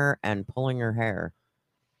kicking her and pulling her hair.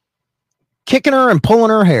 Kicking her and pulling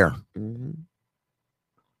her hair. Mm-hmm.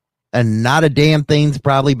 And not a damn thing's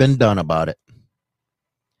probably been done about it.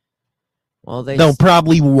 Well, they'll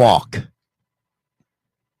probably walk.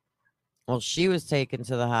 Well, she was taken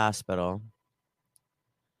to the hospital.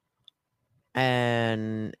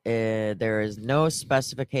 And there is no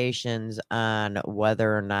specifications on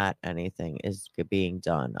whether or not anything is being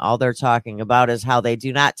done. All they're talking about is how they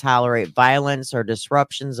do not tolerate violence or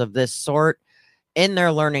disruptions of this sort in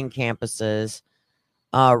their learning campuses.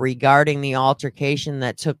 Regarding the altercation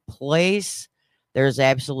that took place, there's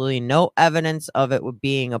absolutely no evidence of it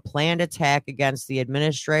being a planned attack against the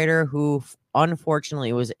administrator, who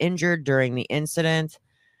unfortunately was injured during the incident.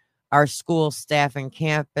 Our school staff and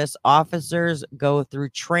campus officers go through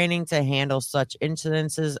training to handle such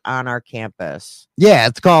incidences on our campus. Yeah,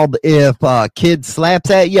 it's called if a kid slaps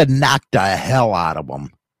at you, knock the hell out of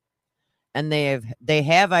them. And they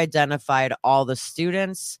have identified all the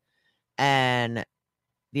students, and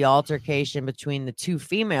the altercation between the 2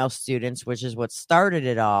 female students, which is what started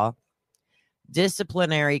it all.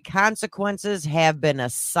 Disciplinary consequences have been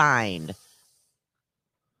assigned.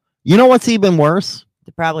 You know what's even worse?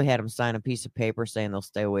 They probably had them sign a piece of paper saying they'll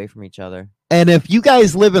stay away from each other. And if you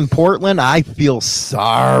guys live in Portland, I feel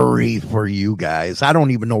sorry for you guys. I don't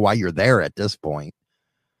even know why you're there at this point.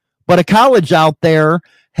 But a college out there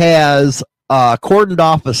has cordoned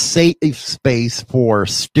off a safe space for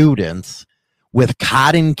students with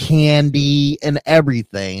cotton candy and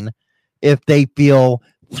everything if they feel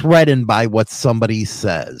threatened by what somebody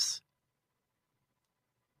says.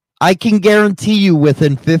 I can guarantee you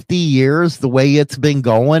within 50 years, the way it's been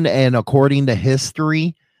going, and according to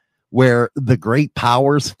history, where the great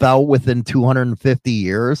powers fell within 250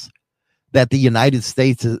 years, that the United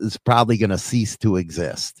States is probably going to cease to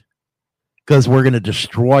exist because we're going to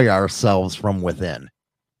destroy ourselves from within.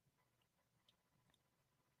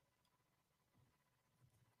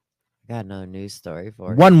 Got another news story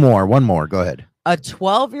for you. One more. Go ahead. A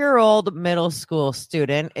 12-year-old middle school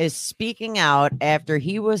student is speaking out after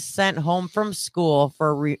he was sent home from school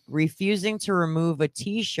for refusing to remove a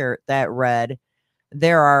T-shirt that read,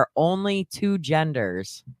 "There are only 2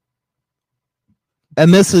 genders."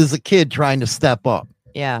 And this is a kid trying to step up.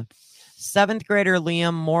 Yeah. 7th grader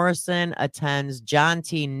Liam Morrison attends John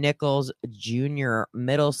T. Nichols Jr.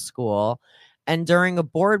 Middle School. And during a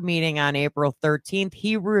board meeting on April 13th,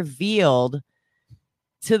 he revealed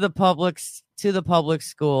to the public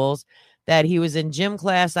schools that he was in gym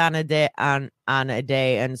class on a day,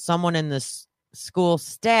 and someone in the school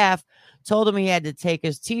staff told him he had to take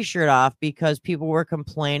his T-shirt off because people were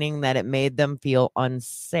complaining that it made them feel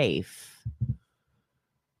unsafe.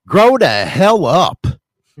 Grow the hell up.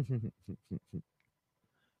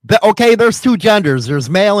 Okay, there's 2 genders.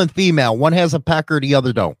 There's male and female. One has a pecker, the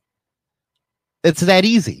other don't. It's that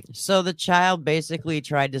easy. So the child basically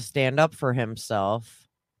tried to stand up for himself.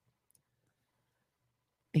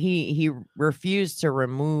 He refused to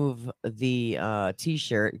remove the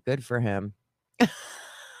T-shirt. Good for him. I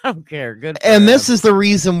don't care. Good for and him. This is the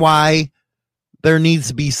reason why there needs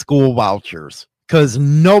to be school vouchers, because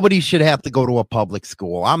nobody should have to go to a public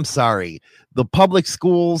school. I'm sorry. The public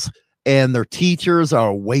schools and their teachers are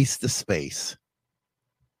a waste of space.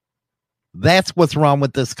 That's what's wrong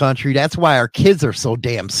with this country. That's why our kids are so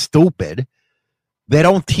damn stupid. They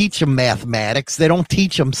don't teach them mathematics. They don't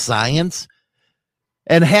teach them science.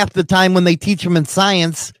 And half the time when they teach them in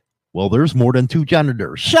science, well, there's more than 2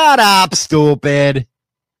 genders. Shut up, stupid.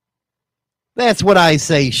 That's what I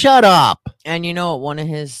say. Shut up. And you know what one of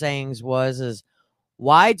his sayings is,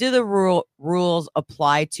 why do the rules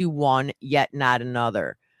apply to one yet not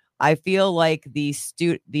another? I feel like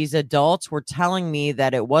these adults were telling me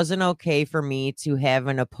that it wasn't okay for me to have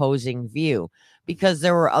an opposing view because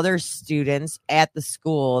there were other students at the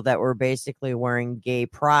school that were basically wearing gay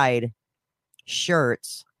pride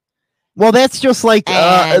shirts. Well, that's just like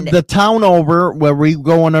the town over where we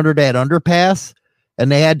going under that underpass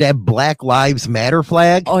and they had that Black Lives Matter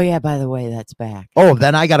flag. Oh, yeah, by the way, that's back. Oh,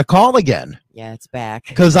 then I got to call again. Yeah, it's back.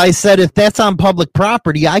 Because I said if that's on public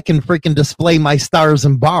property, I can freaking display my stars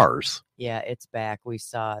and bars. Yeah, it's back. We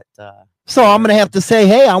saw it. So I'm going to have to say,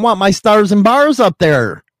 hey, I want my stars and bars up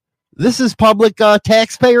there. This is public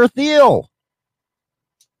taxpayer deal.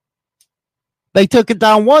 They took it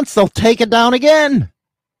down once, they'll take it down again.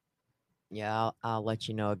 Yeah, I'll let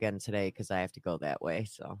you know again today because I have to go that way.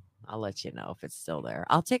 So I'll let you know if it's still there.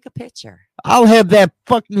 I'll take a picture. I'll have that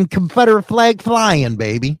fucking Confederate flag flying,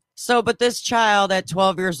 baby. So, but this child at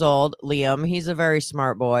 12 years old, Liam, he's a very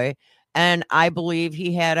smart boy. And I believe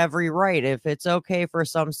he had every right. If it's okay for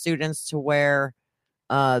some students to wear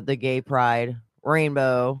the gay pride,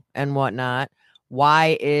 rainbow, and whatnot,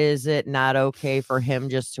 why is it not okay for him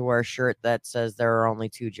just to wear a shirt that says there are only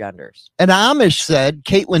two genders? And Amish said,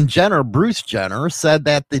 Caitlyn Jenner, Bruce Jenner, said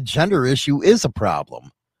that the gender issue is a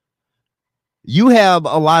problem. You have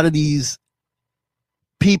a lot of these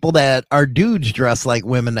people that are dudes dressed like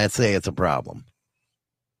women that say it's a problem.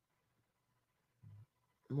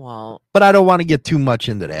 Well, but I don't want to get too much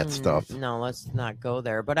into that stuff. No, let's not go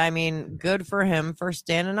there. But I mean, good for him for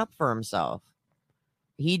standing up for himself.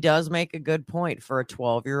 He does make a good point for a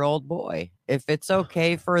 12-year-old boy. If it's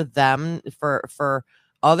okay for them, for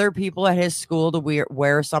other people at his school to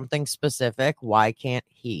wear something specific, why can't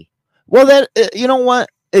he? Well, that you know what?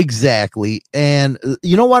 Exactly. And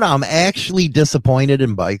you know what? I'm actually disappointed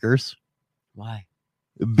in bikers. Why?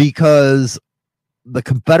 Because the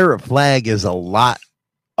Confederate flag is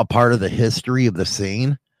a part of the history of the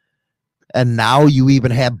scene. And now you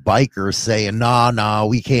even have bikers saying, no,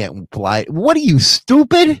 we can't fly. What are you,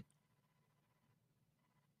 stupid?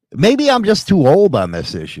 Maybe I'm just too old on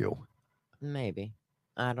this issue. Maybe.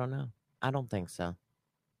 I don't know. I don't think so.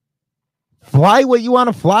 Fly what you want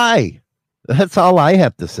to fly. That's all I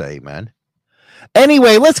have to say, man.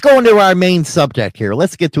 Anyway, let's go into our main subject here.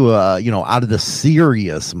 Let's get to out of the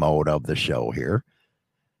serious mode of the show here.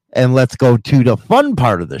 And let's go to the fun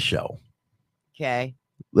part of the show. Okay.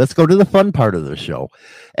 Let's go to the fun part of the show.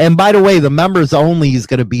 And by the way, the members only is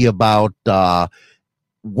going to be about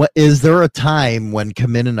what is there a time when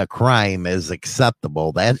committing a crime is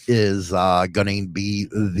acceptable? That is going to be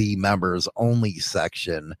the members only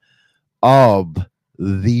section of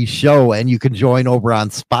the show. And you can join over on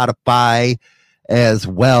Spotify as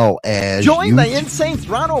well as join the Insane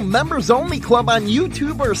Throttle Members Only Club on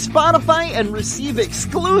YouTube or Spotify and receive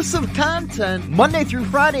exclusive content Monday through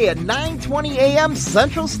Friday at 9:20 a.m.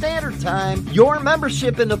 Central Standard Time. Your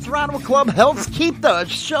membership in the Throttle Club helps keep the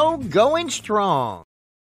show going strong.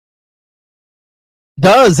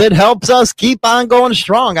 It helps us keep on going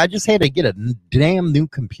strong. I just had to get a damn new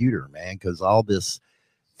computer, man, because all this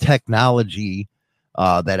technology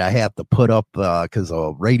that I have to put up because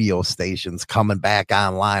of radio stations coming back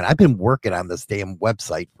online. I've been working on this damn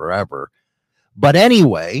website forever. But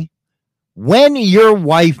anyway, when your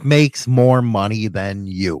wife makes more money than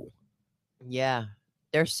you. Yeah.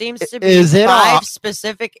 There seems to be 5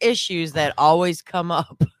 specific issues that always come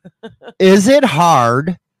up. Is it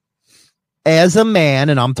hard as a man,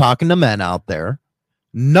 and I'm talking to men out there,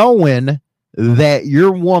 knowing that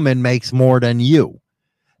your woman makes more than you?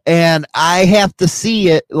 And I have to see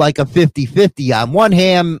it like a 50-50. On one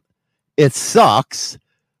hand, it sucks.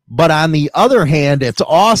 But on the other hand, it's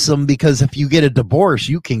awesome because if you get a divorce,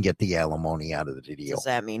 you can get the alimony out of the deal. Does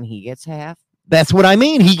that mean he gets half? That's what I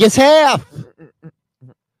mean. He gets half.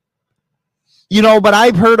 But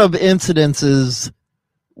I've heard of incidences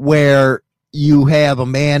where you have a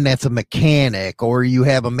man that's a mechanic or you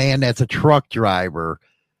have a man that's a truck driver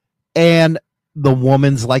and the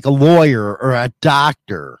woman's like a lawyer or a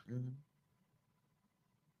doctor.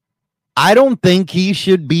 I don't think he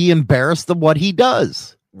should be embarrassed of what he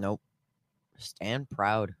does. Nope. Stand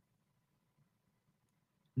proud.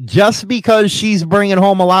 Just because she's bringing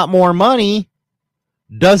home a lot more money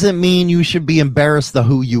doesn't mean you should be embarrassed of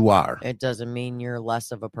who you are. It doesn't mean you're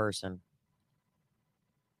less of a person.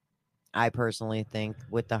 I personally think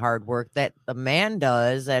with the hard work that the man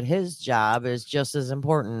does at his job is just as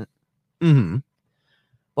important. Mm-hmm.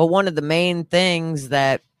 But one of the main things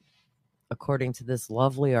that, according to this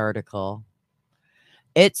lovely article,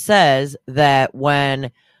 it says that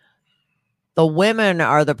when the women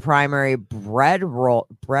are the primary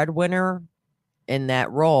breadwinner in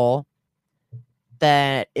that role,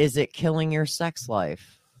 that is it killing your sex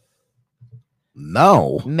life?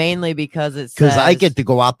 No. Mainly because it Because I says- get to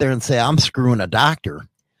go out there and say, I'm screwing a doctor.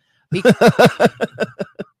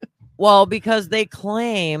 Well, because they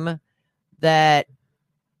claim that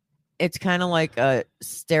it's kind of like a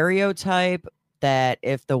stereotype that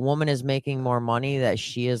if the woman is making more money, that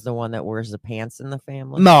she is the one that wears the pants in the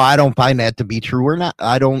family. No, I don't find that to be true or not.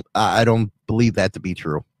 I don't believe that to be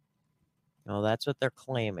true. No, that's what they're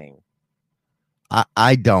claiming.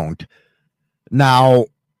 I don't. Now,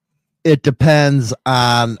 it depends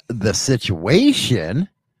on the situation.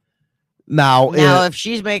 Now, if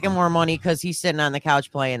she's making more money because he's sitting on the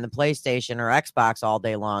couch playing the PlayStation or Xbox all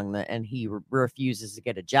day long, and he refuses to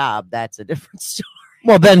get a job, that's a different story.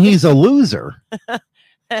 well, then he's a loser.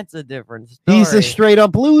 That's a different story. He's a straight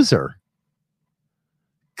up loser.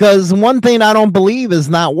 Because one thing I don't believe is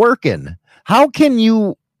not working. How can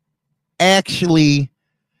you actually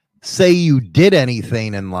say you did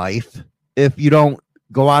anything in life if you don't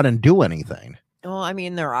go out and do anything? Well, I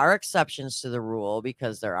mean, there are exceptions to the rule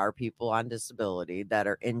because there are people on disability that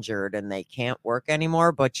are injured and they can't work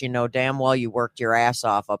anymore. But you know damn well you worked your ass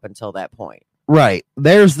off up until that point. Right.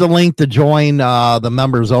 There's the link to join the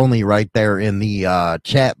members only right there in the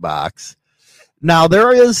chat box. Now,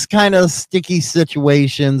 there is kind of sticky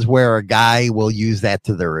situations where a guy will use that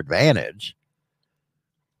to their advantage.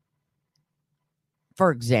 For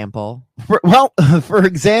example, for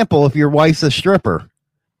example, if your wife's a stripper.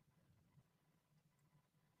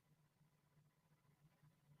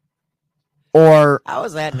 Or how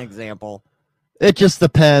is that an example? It just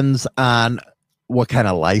depends on what kind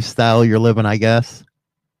of lifestyle you're living, I guess.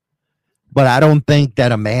 But I don't think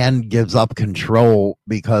that a man gives up control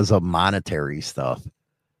because of monetary stuff.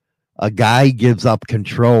 A guy gives up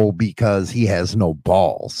control because he has no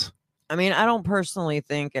balls. I mean, I don't personally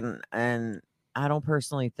think, and I don't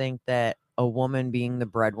personally think that a woman being the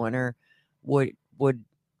breadwinner would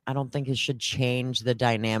I don't think it should change the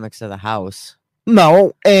dynamics of the house.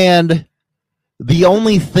 No, and the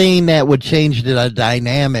only thing that would change the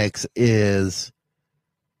dynamics is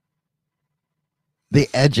the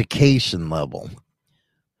education level.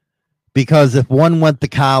 Because if one went to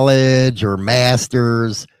college or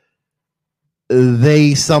masters,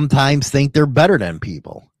 they sometimes think they're better than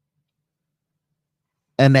people.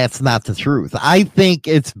 And that's not the truth. I think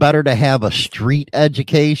it's better to have a street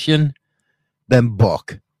education than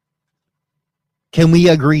book. Can we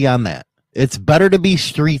agree on that? It's better to be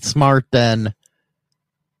street smart than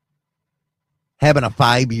having a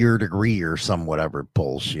 5-year degree or some whatever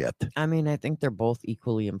bullshit. I mean, I think they're both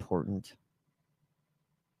equally important.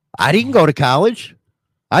 I didn't go to college.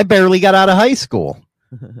 I barely got out of high school.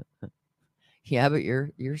 Yeah, but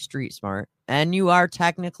you're street smart. And you are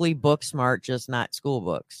technically book smart, just not school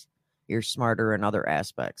books. You're smarter in other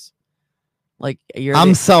aspects. Like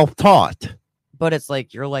I'm self-taught. But it's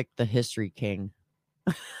like you're like the history king.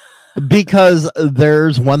 Because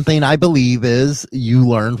there's one thing I believe is you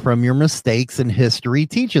learn from your mistakes, and history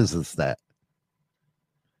teaches us that.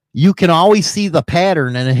 You can always see the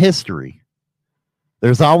pattern in a history.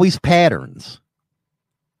 There's always patterns.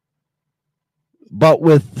 But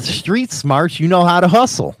with street smarts, you know how to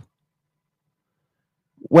hustle.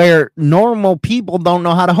 Where normal people don't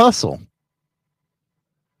know how to hustle.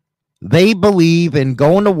 They believe in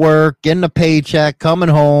going to work, getting a paycheck, coming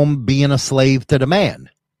home, being a slave to the man.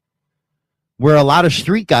 Where a lot of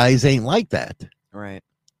street guys ain't like that. Right.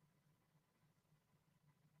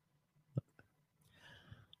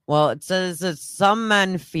 Well, it says that some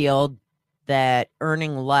men feel that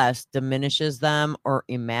earning less diminishes them or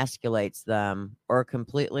emasculates them or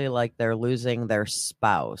completely like they're losing their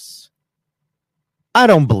spouse. I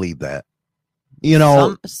don't believe that. You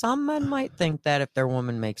know, some men might think that if their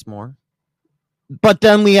woman makes more. But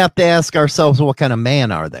then we have to ask ourselves, what kind of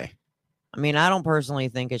man are they? I mean, I don't personally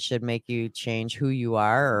think it should make you change who you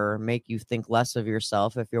are or make you think less of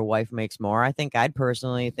yourself if your wife makes more. I think I'd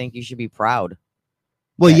personally think you should be proud.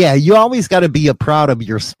 Well, yeah, you always got to be proud of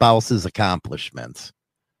your spouse's accomplishments.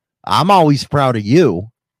 I'm always proud of you,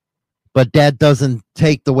 but that doesn't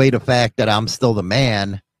take away the fact that I'm still the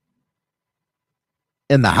man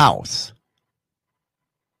in the house.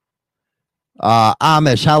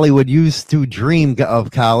 Amish, Hollywood used to dream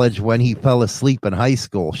of college when he fell asleep in high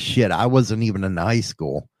school. Shit, I wasn't even in high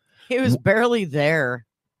school. He was barely there.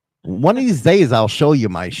 One of these days, I'll show you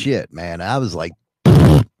my shit, man. I was like,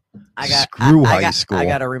 screw high school. I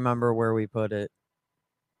got to remember where we put it.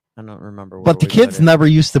 I don't remember where But the kids never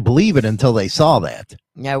used to believe it until they saw that.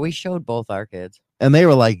 Yeah, we showed both our kids. And they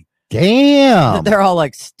were like, damn. They're all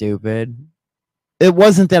like, stupid. It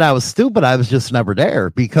wasn't that I was stupid. I was just never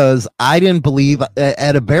there because I didn't believe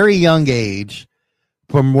at a very young age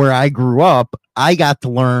from where I grew up. I got to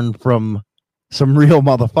learn from some real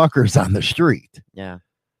motherfuckers on the street. Yeah.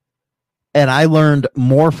 And I learned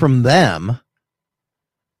more from them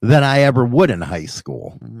than I ever would in high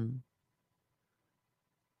school. Mm-hmm.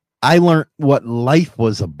 I learned what life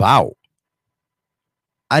was about.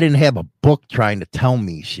 I didn't have a book trying to tell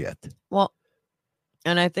me shit. Well,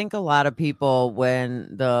 and I think a lot of people,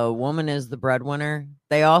 when the woman is the breadwinner,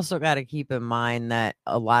 they also got to keep in mind that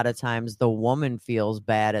a lot of times the woman feels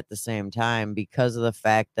bad at the same time because of the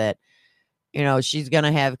fact that, you know, she's going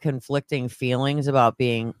to have conflicting feelings about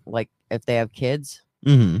being like, if they have kids,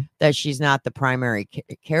 that she's not the primary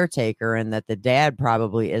caretaker, and that the dad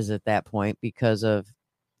probably is at that point because of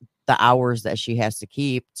the hours that she has to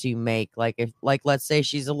keep to make, like, if, like, let's say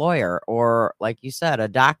she's a lawyer or, like you said, a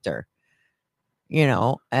doctor, you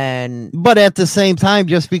know, but at the same time,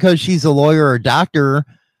 just because she's a lawyer or doctor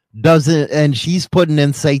doesn't, and she's putting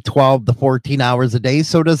in, say, 12 to 14 hours a day,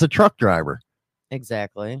 so does a truck driver.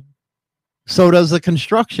 Exactly. So does a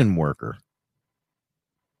construction worker.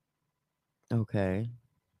 Okay.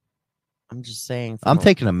 I'm just saying. I'm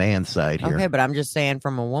taking a man's side here. Okay, but I'm just saying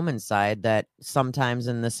from a woman's side that sometimes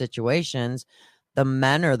in the situations, the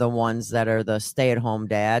men are the ones that are the stay-at-home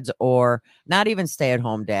dads, or not even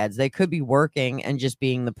stay-at-home dads. They could be working and just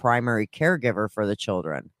being the primary caregiver for the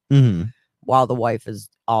children while the wife is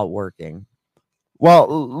all working.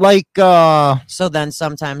 Well, like, so then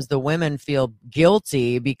sometimes the women feel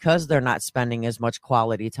guilty because they're not spending as much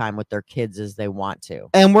quality time with their kids as they want to.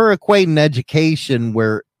 And we're equating education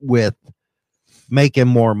with making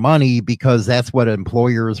more money because that's what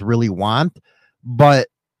employers really want. But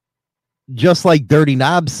just like Dirty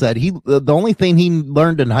Knob said, the only thing he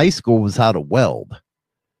learned in high school was how to weld.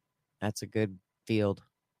 That's a good field.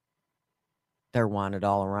 They're wanted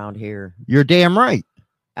all around here. You're damn right.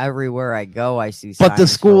 Everywhere I go, I see. But the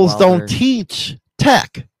schools don't teach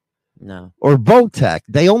tech. No. Or vo-tech.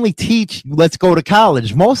 They only teach, let's go to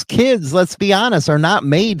college. Most kids, let's be honest, are not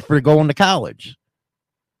made for going to college.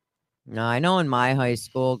 No, I know in my high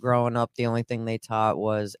school growing up, the only thing they taught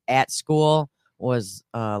was at school was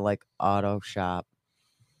like auto shop.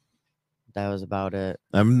 That was about it.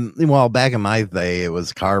 Well, back in my day, it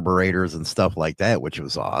was carburetors and stuff like that, which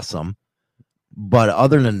was awesome. But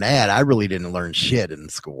other than that, I really didn't learn shit in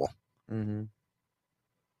school. Mm-hmm.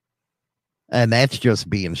 And that's just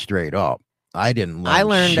being straight up. I didn't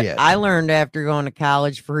learn shit. I learned after going to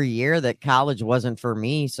college for a year that college wasn't for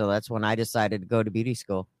me. So that's when I decided to go to beauty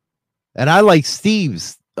school. And I like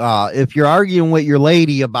Steve's. If you're arguing with your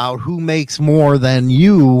lady about who makes more, then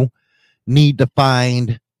you need to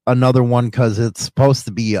find another one, because it's supposed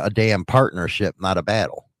to be a damn partnership, not a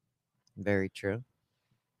battle. Very true.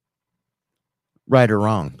 Right or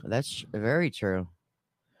wrong? That's very true.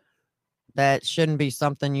 That shouldn't be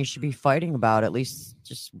something you should be fighting about. At least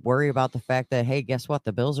just worry about the fact that, hey, guess what?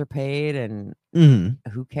 The bills are paid, and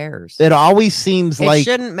who cares? It always seems like it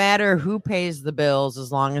shouldn't matter who pays the bills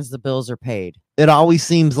as long as the bills are paid. It always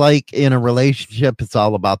seems like in a relationship, it's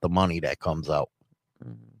all about the money that comes out.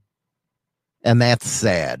 And that's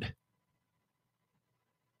sad.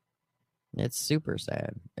 It's super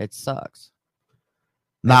sad. It sucks.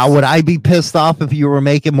 Now, would I be pissed off if you were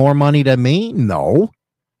making more money than me? No.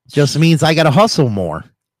 Just means I got to hustle more.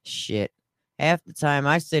 Shit. Half the time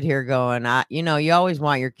I sit here going, you always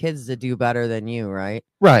want your kids to do better than you, right?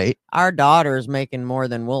 Right. Our daughter's making more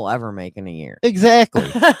than we'll ever make in a year.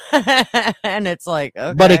 Exactly. And it's like,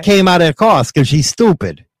 okay. But it came out at a cost because she's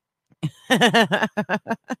stupid.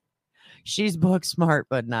 She's book smart,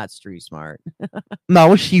 but not street smart.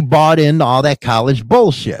 No, she bought into all that college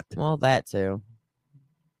bullshit. Well, that too.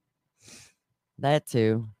 That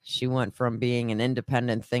too. She went from being an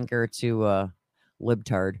independent thinker to a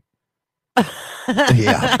libtard.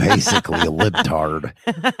 Yeah, basically a libtard.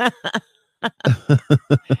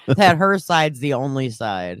 That her side's the only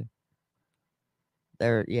side.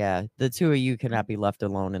 The two of you cannot be left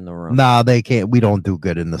alone in the room. No, they can't. We don't do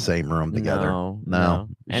good in the same room together. No.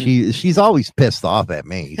 She's always pissed off at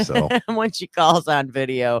me. So when she calls on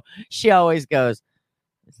video, she always goes,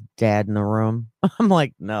 "Is Dad in the room?" I'm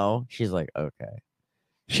like, no. She's like, okay.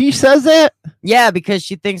 She says that? Yeah, because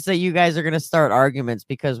she thinks that you guys are going to start arguments,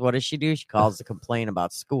 because what does she do? She calls to complain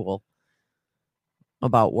about school,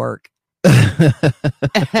 about work.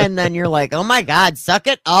 And then you're like, oh my God, suck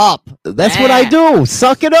it up. That's what I do.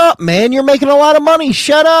 Suck it up, man. You're making a lot of money.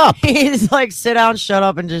 Shut up. He's like, sit down, shut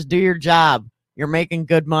up, and just do your job. You're making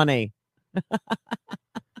good money.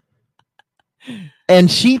 And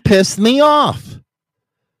she pissed me off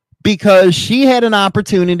because she had an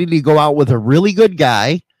opportunity to go out with a really good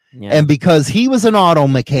guy. Yeah. And because he was an auto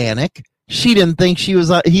mechanic, she didn't think he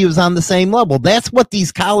was on the same level. That's what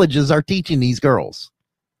these colleges are teaching these girls.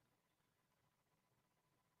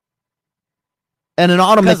 And an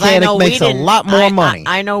auto mechanic makes a lot more money.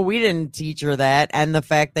 I know we didn't teach her that, and the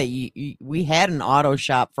fact that we had an auto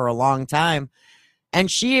shop for a long time,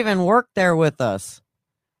 and she even worked there with us.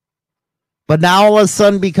 But now all of a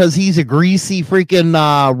sudden, because he's a greasy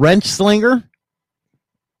freaking wrench slinger,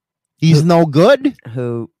 he's no good.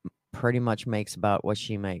 Who pretty much makes about what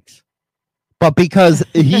she makes. But because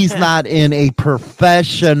he's not in a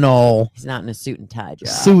professional... He's not in a suit and tie job.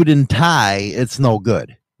 Suit and tie, it's no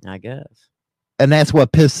good. I guess. And that's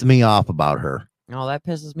what pisses me off about her. Oh, that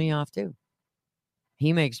pisses me off too.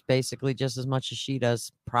 He makes basically just as much as she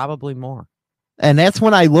does, probably more. And that's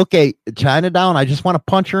when I look at China Down, I just want to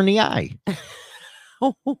punch her in the eye.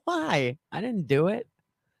 Why? I didn't do it.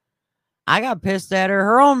 I got pissed at her.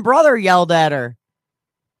 Her own brother yelled at her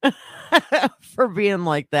for being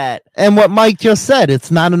like that. And what Mike just said, it's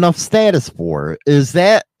not enough status for her. Is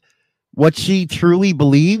that what she truly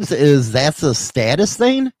believes? Is that's a status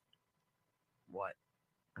thing? What?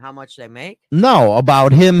 How much they make? No,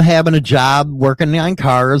 about him having a job working on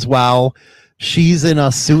cars while she's in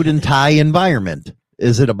a suit and tie environment.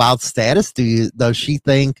 Is it about status? Does she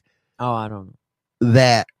think I don't know,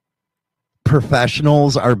 that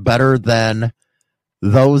professionals are better than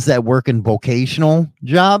those that work in vocational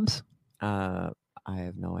jobs? I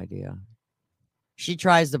have no idea. She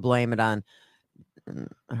tries to blame it on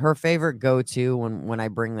her favorite go-to when I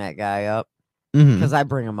bring that guy up, because I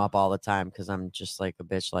bring him up all the time because I'm just like a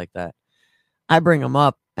bitch like that. I bring him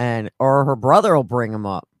up, or her brother will bring him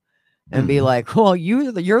up and be like, well,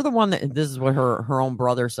 you're the one that, this is what her own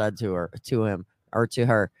brother said to her.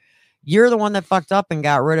 You're the one that fucked up and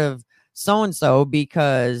got rid of so-and-so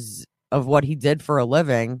because of what he did for a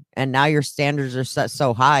living. And now your standards are set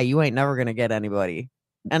so high, you ain't never going to get anybody.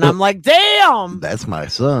 And I'm like, damn, that's my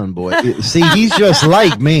son, boy. See, he's just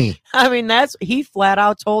like me. I mean, he flat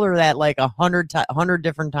out told her that like 100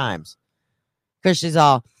 different times. Cause she's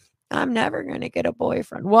all, I'm never going to get a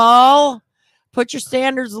boyfriend. Well, put your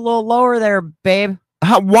standards a little lower there, babe.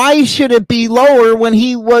 Why should it be lower when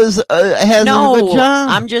he has a good job?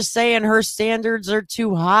 I'm just saying her standards are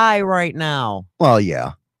too high right now. Well,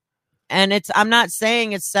 yeah. And I'm not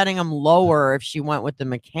saying it's setting them lower if she went with the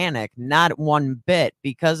mechanic, not one bit,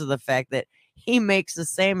 because of the fact that he makes the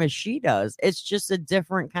same as she does. It's just a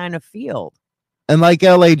different kind of field. And like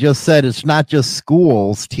LA just said, it's not just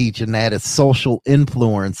schools teaching that, it's social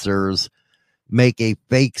influencers make a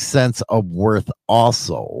fake sense of worth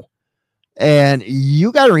also. And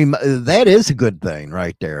you got to remember, that is a good thing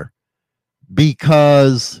right there,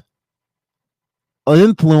 because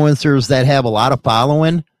influencers that have a lot of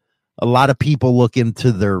following, a lot of people look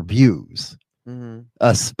into their views,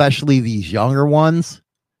 especially these younger ones.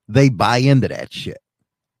 They buy into that shit.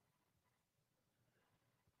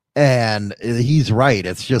 And he's right.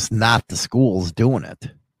 It's just not the schools doing it.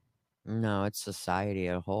 No, it's society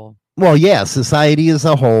as a whole. Well, yeah, society as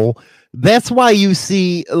a whole. That's why you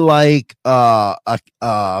see like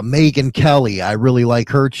Megyn Kelly. I really like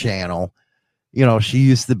her channel. You know, she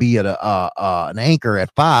used to be an anchor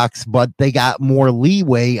at Fox, but they got more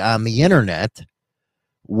leeway on the internet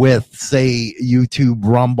with, say, YouTube,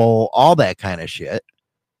 Rumble, all that kind of shit.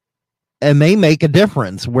 And they make a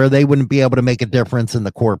difference where they wouldn't be able to make a difference in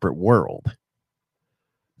the corporate world.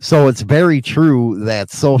 So it's very true that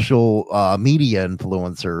social media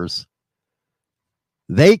influencers,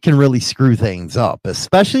 they can really screw things up,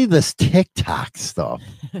 especially this TikTok stuff.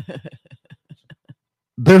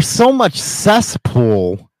 There's so much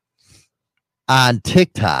cesspool on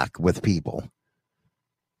TikTok with people.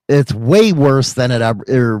 It's way worse than it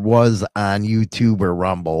ever was on YouTube or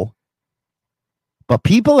Rumble. But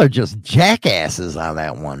people are just jackasses on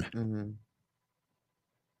that one.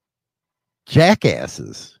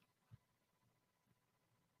 Jackasses.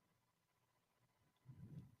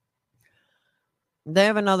 They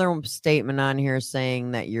have another statement on here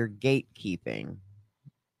saying that you're gatekeeping.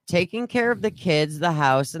 Taking care of the kids, the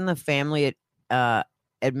house, and the family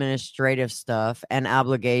administrative stuff and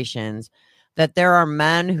obligations, that there are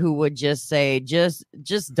men who would just say, just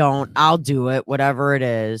don't, I'll do it, whatever it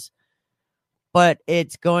is. But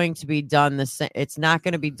it's going to be done the same. It's not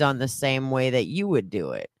going to be done the same way that you would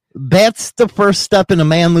do it. That's the first step in a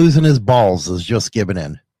man losing his balls, is just giving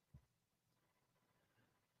in.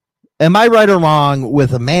 Am I right or wrong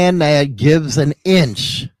with a man that gives an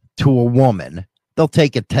inch to a woman? They'll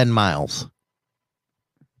take it 10 miles.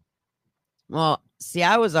 Well, see,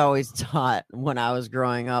 I was always taught when I was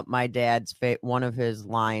growing up, my dad's one of his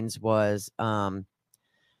lines was, to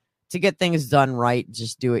get things done right,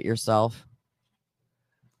 just do it yourself.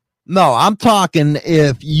 No, I'm talking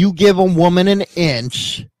if you give a woman an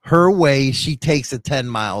inch her way, she takes it 10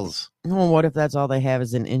 miles. Well, what if that's all they have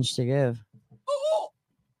is an inch to give?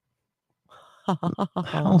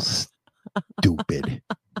 How stupid.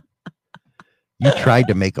 You tried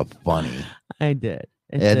to make a funny. I did.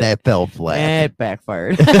 And that fell flat. It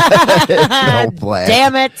backfired. It fell flat.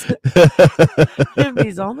 Damn it. If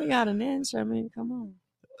he's only got an inch, I mean, come on.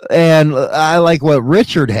 And I like what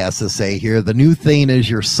Richard has to say here. The new thing is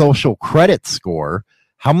your social credit score.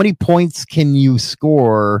 How many points can you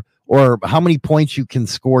score, or how many points you can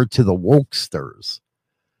score to the wokesters?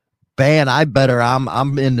 Man,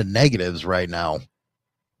 I'm in the negatives right now.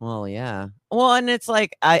 Well, yeah. Well, and it's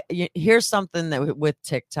like, here's something that with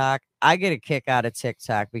TikTok, I get a kick out of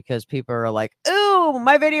TikTok because people are like, ooh,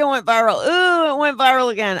 my video went viral. Ooh, it went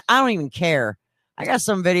viral again. I don't even care. I got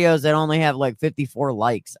some videos that only have like 54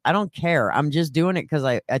 likes. I don't care. I'm just doing it because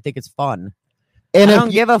I think it's fun. And I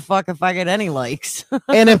don't give a fuck if I get any likes.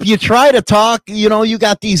 And if you try to talk, you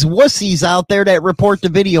got these wussies out there that report the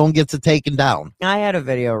video and gets it taken down. I had a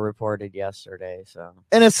video reported yesterday, so.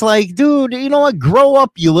 And it's like, dude, you know what? Grow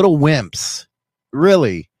up, you little wimps.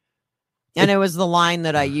 Really. And it was the line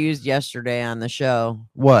that I used yesterday on the show.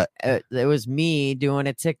 What? It was me doing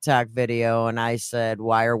a TikTok video, and I said,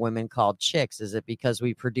 why are women called chicks? Is it because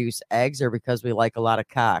we produce eggs or because we like a lot of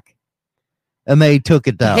cock? And they took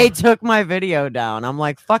it down. They took my video down. I'm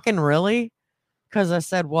like, fucking really? Because I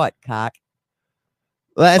said what, cock?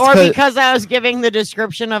 Or because I was giving the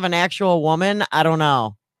description of an actual woman? I don't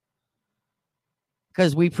know.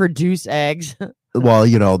 Because we produce eggs.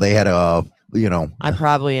 Well, they had a, I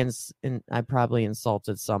probably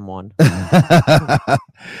insulted someone.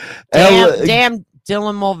 Damn,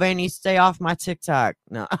 Dylan Mulvaney, stay off my TikTok.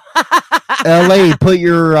 No. LA, put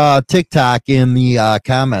your TikTok in the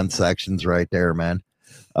comment sections right there, man.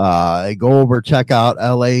 Go over, check out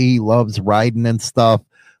LA Loves Riding and stuff.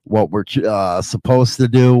 What we're supposed to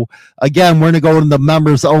do. Again, we're going to go to the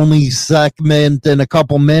members only segment in a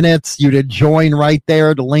couple minutes. You to join right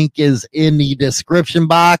there. The link is in the description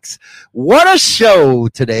box. What a show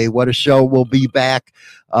today. What a show. We'll be back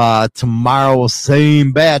tomorrow,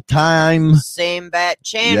 same bat time, same bat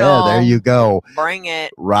channel. Yeah, there you go. Bring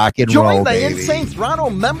it. Rock and roll, baby. Join the Insane Throttle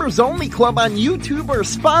Members Only Club on YouTube or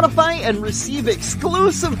Spotify and receive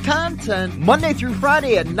exclusive content Monday through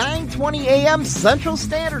Friday at 9:20 a.m. Central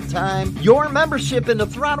Standard Time. Your membership in the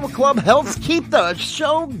Throttle Club helps keep the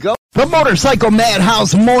show going. The Motorcycle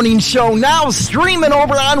Madhouse Morning Show now streaming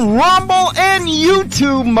over on Rumble and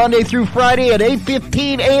YouTube Monday through Friday at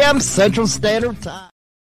 8:15 a.m. Central Standard Time.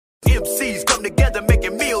 MCs come together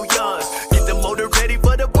making millions. Get the motor ready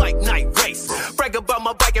for the bike night race. Brag about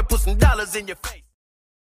my bike and put some dollars in your face.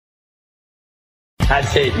 I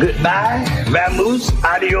say goodbye, vamoose,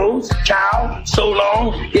 adios, ciao, so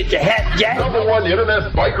long, get your hat jack. #1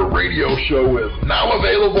 internet biker radio show is now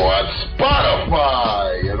available on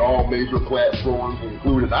Spotify and all major platforms,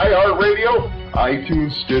 including iHeartRadio,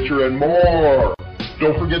 iTunes, Stitcher, and more.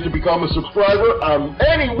 Don't forget to become a subscriber on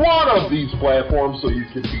any one of these platforms so you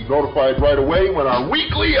can be notified right away when our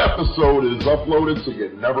weekly episode is uploaded so you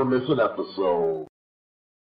never miss an episode.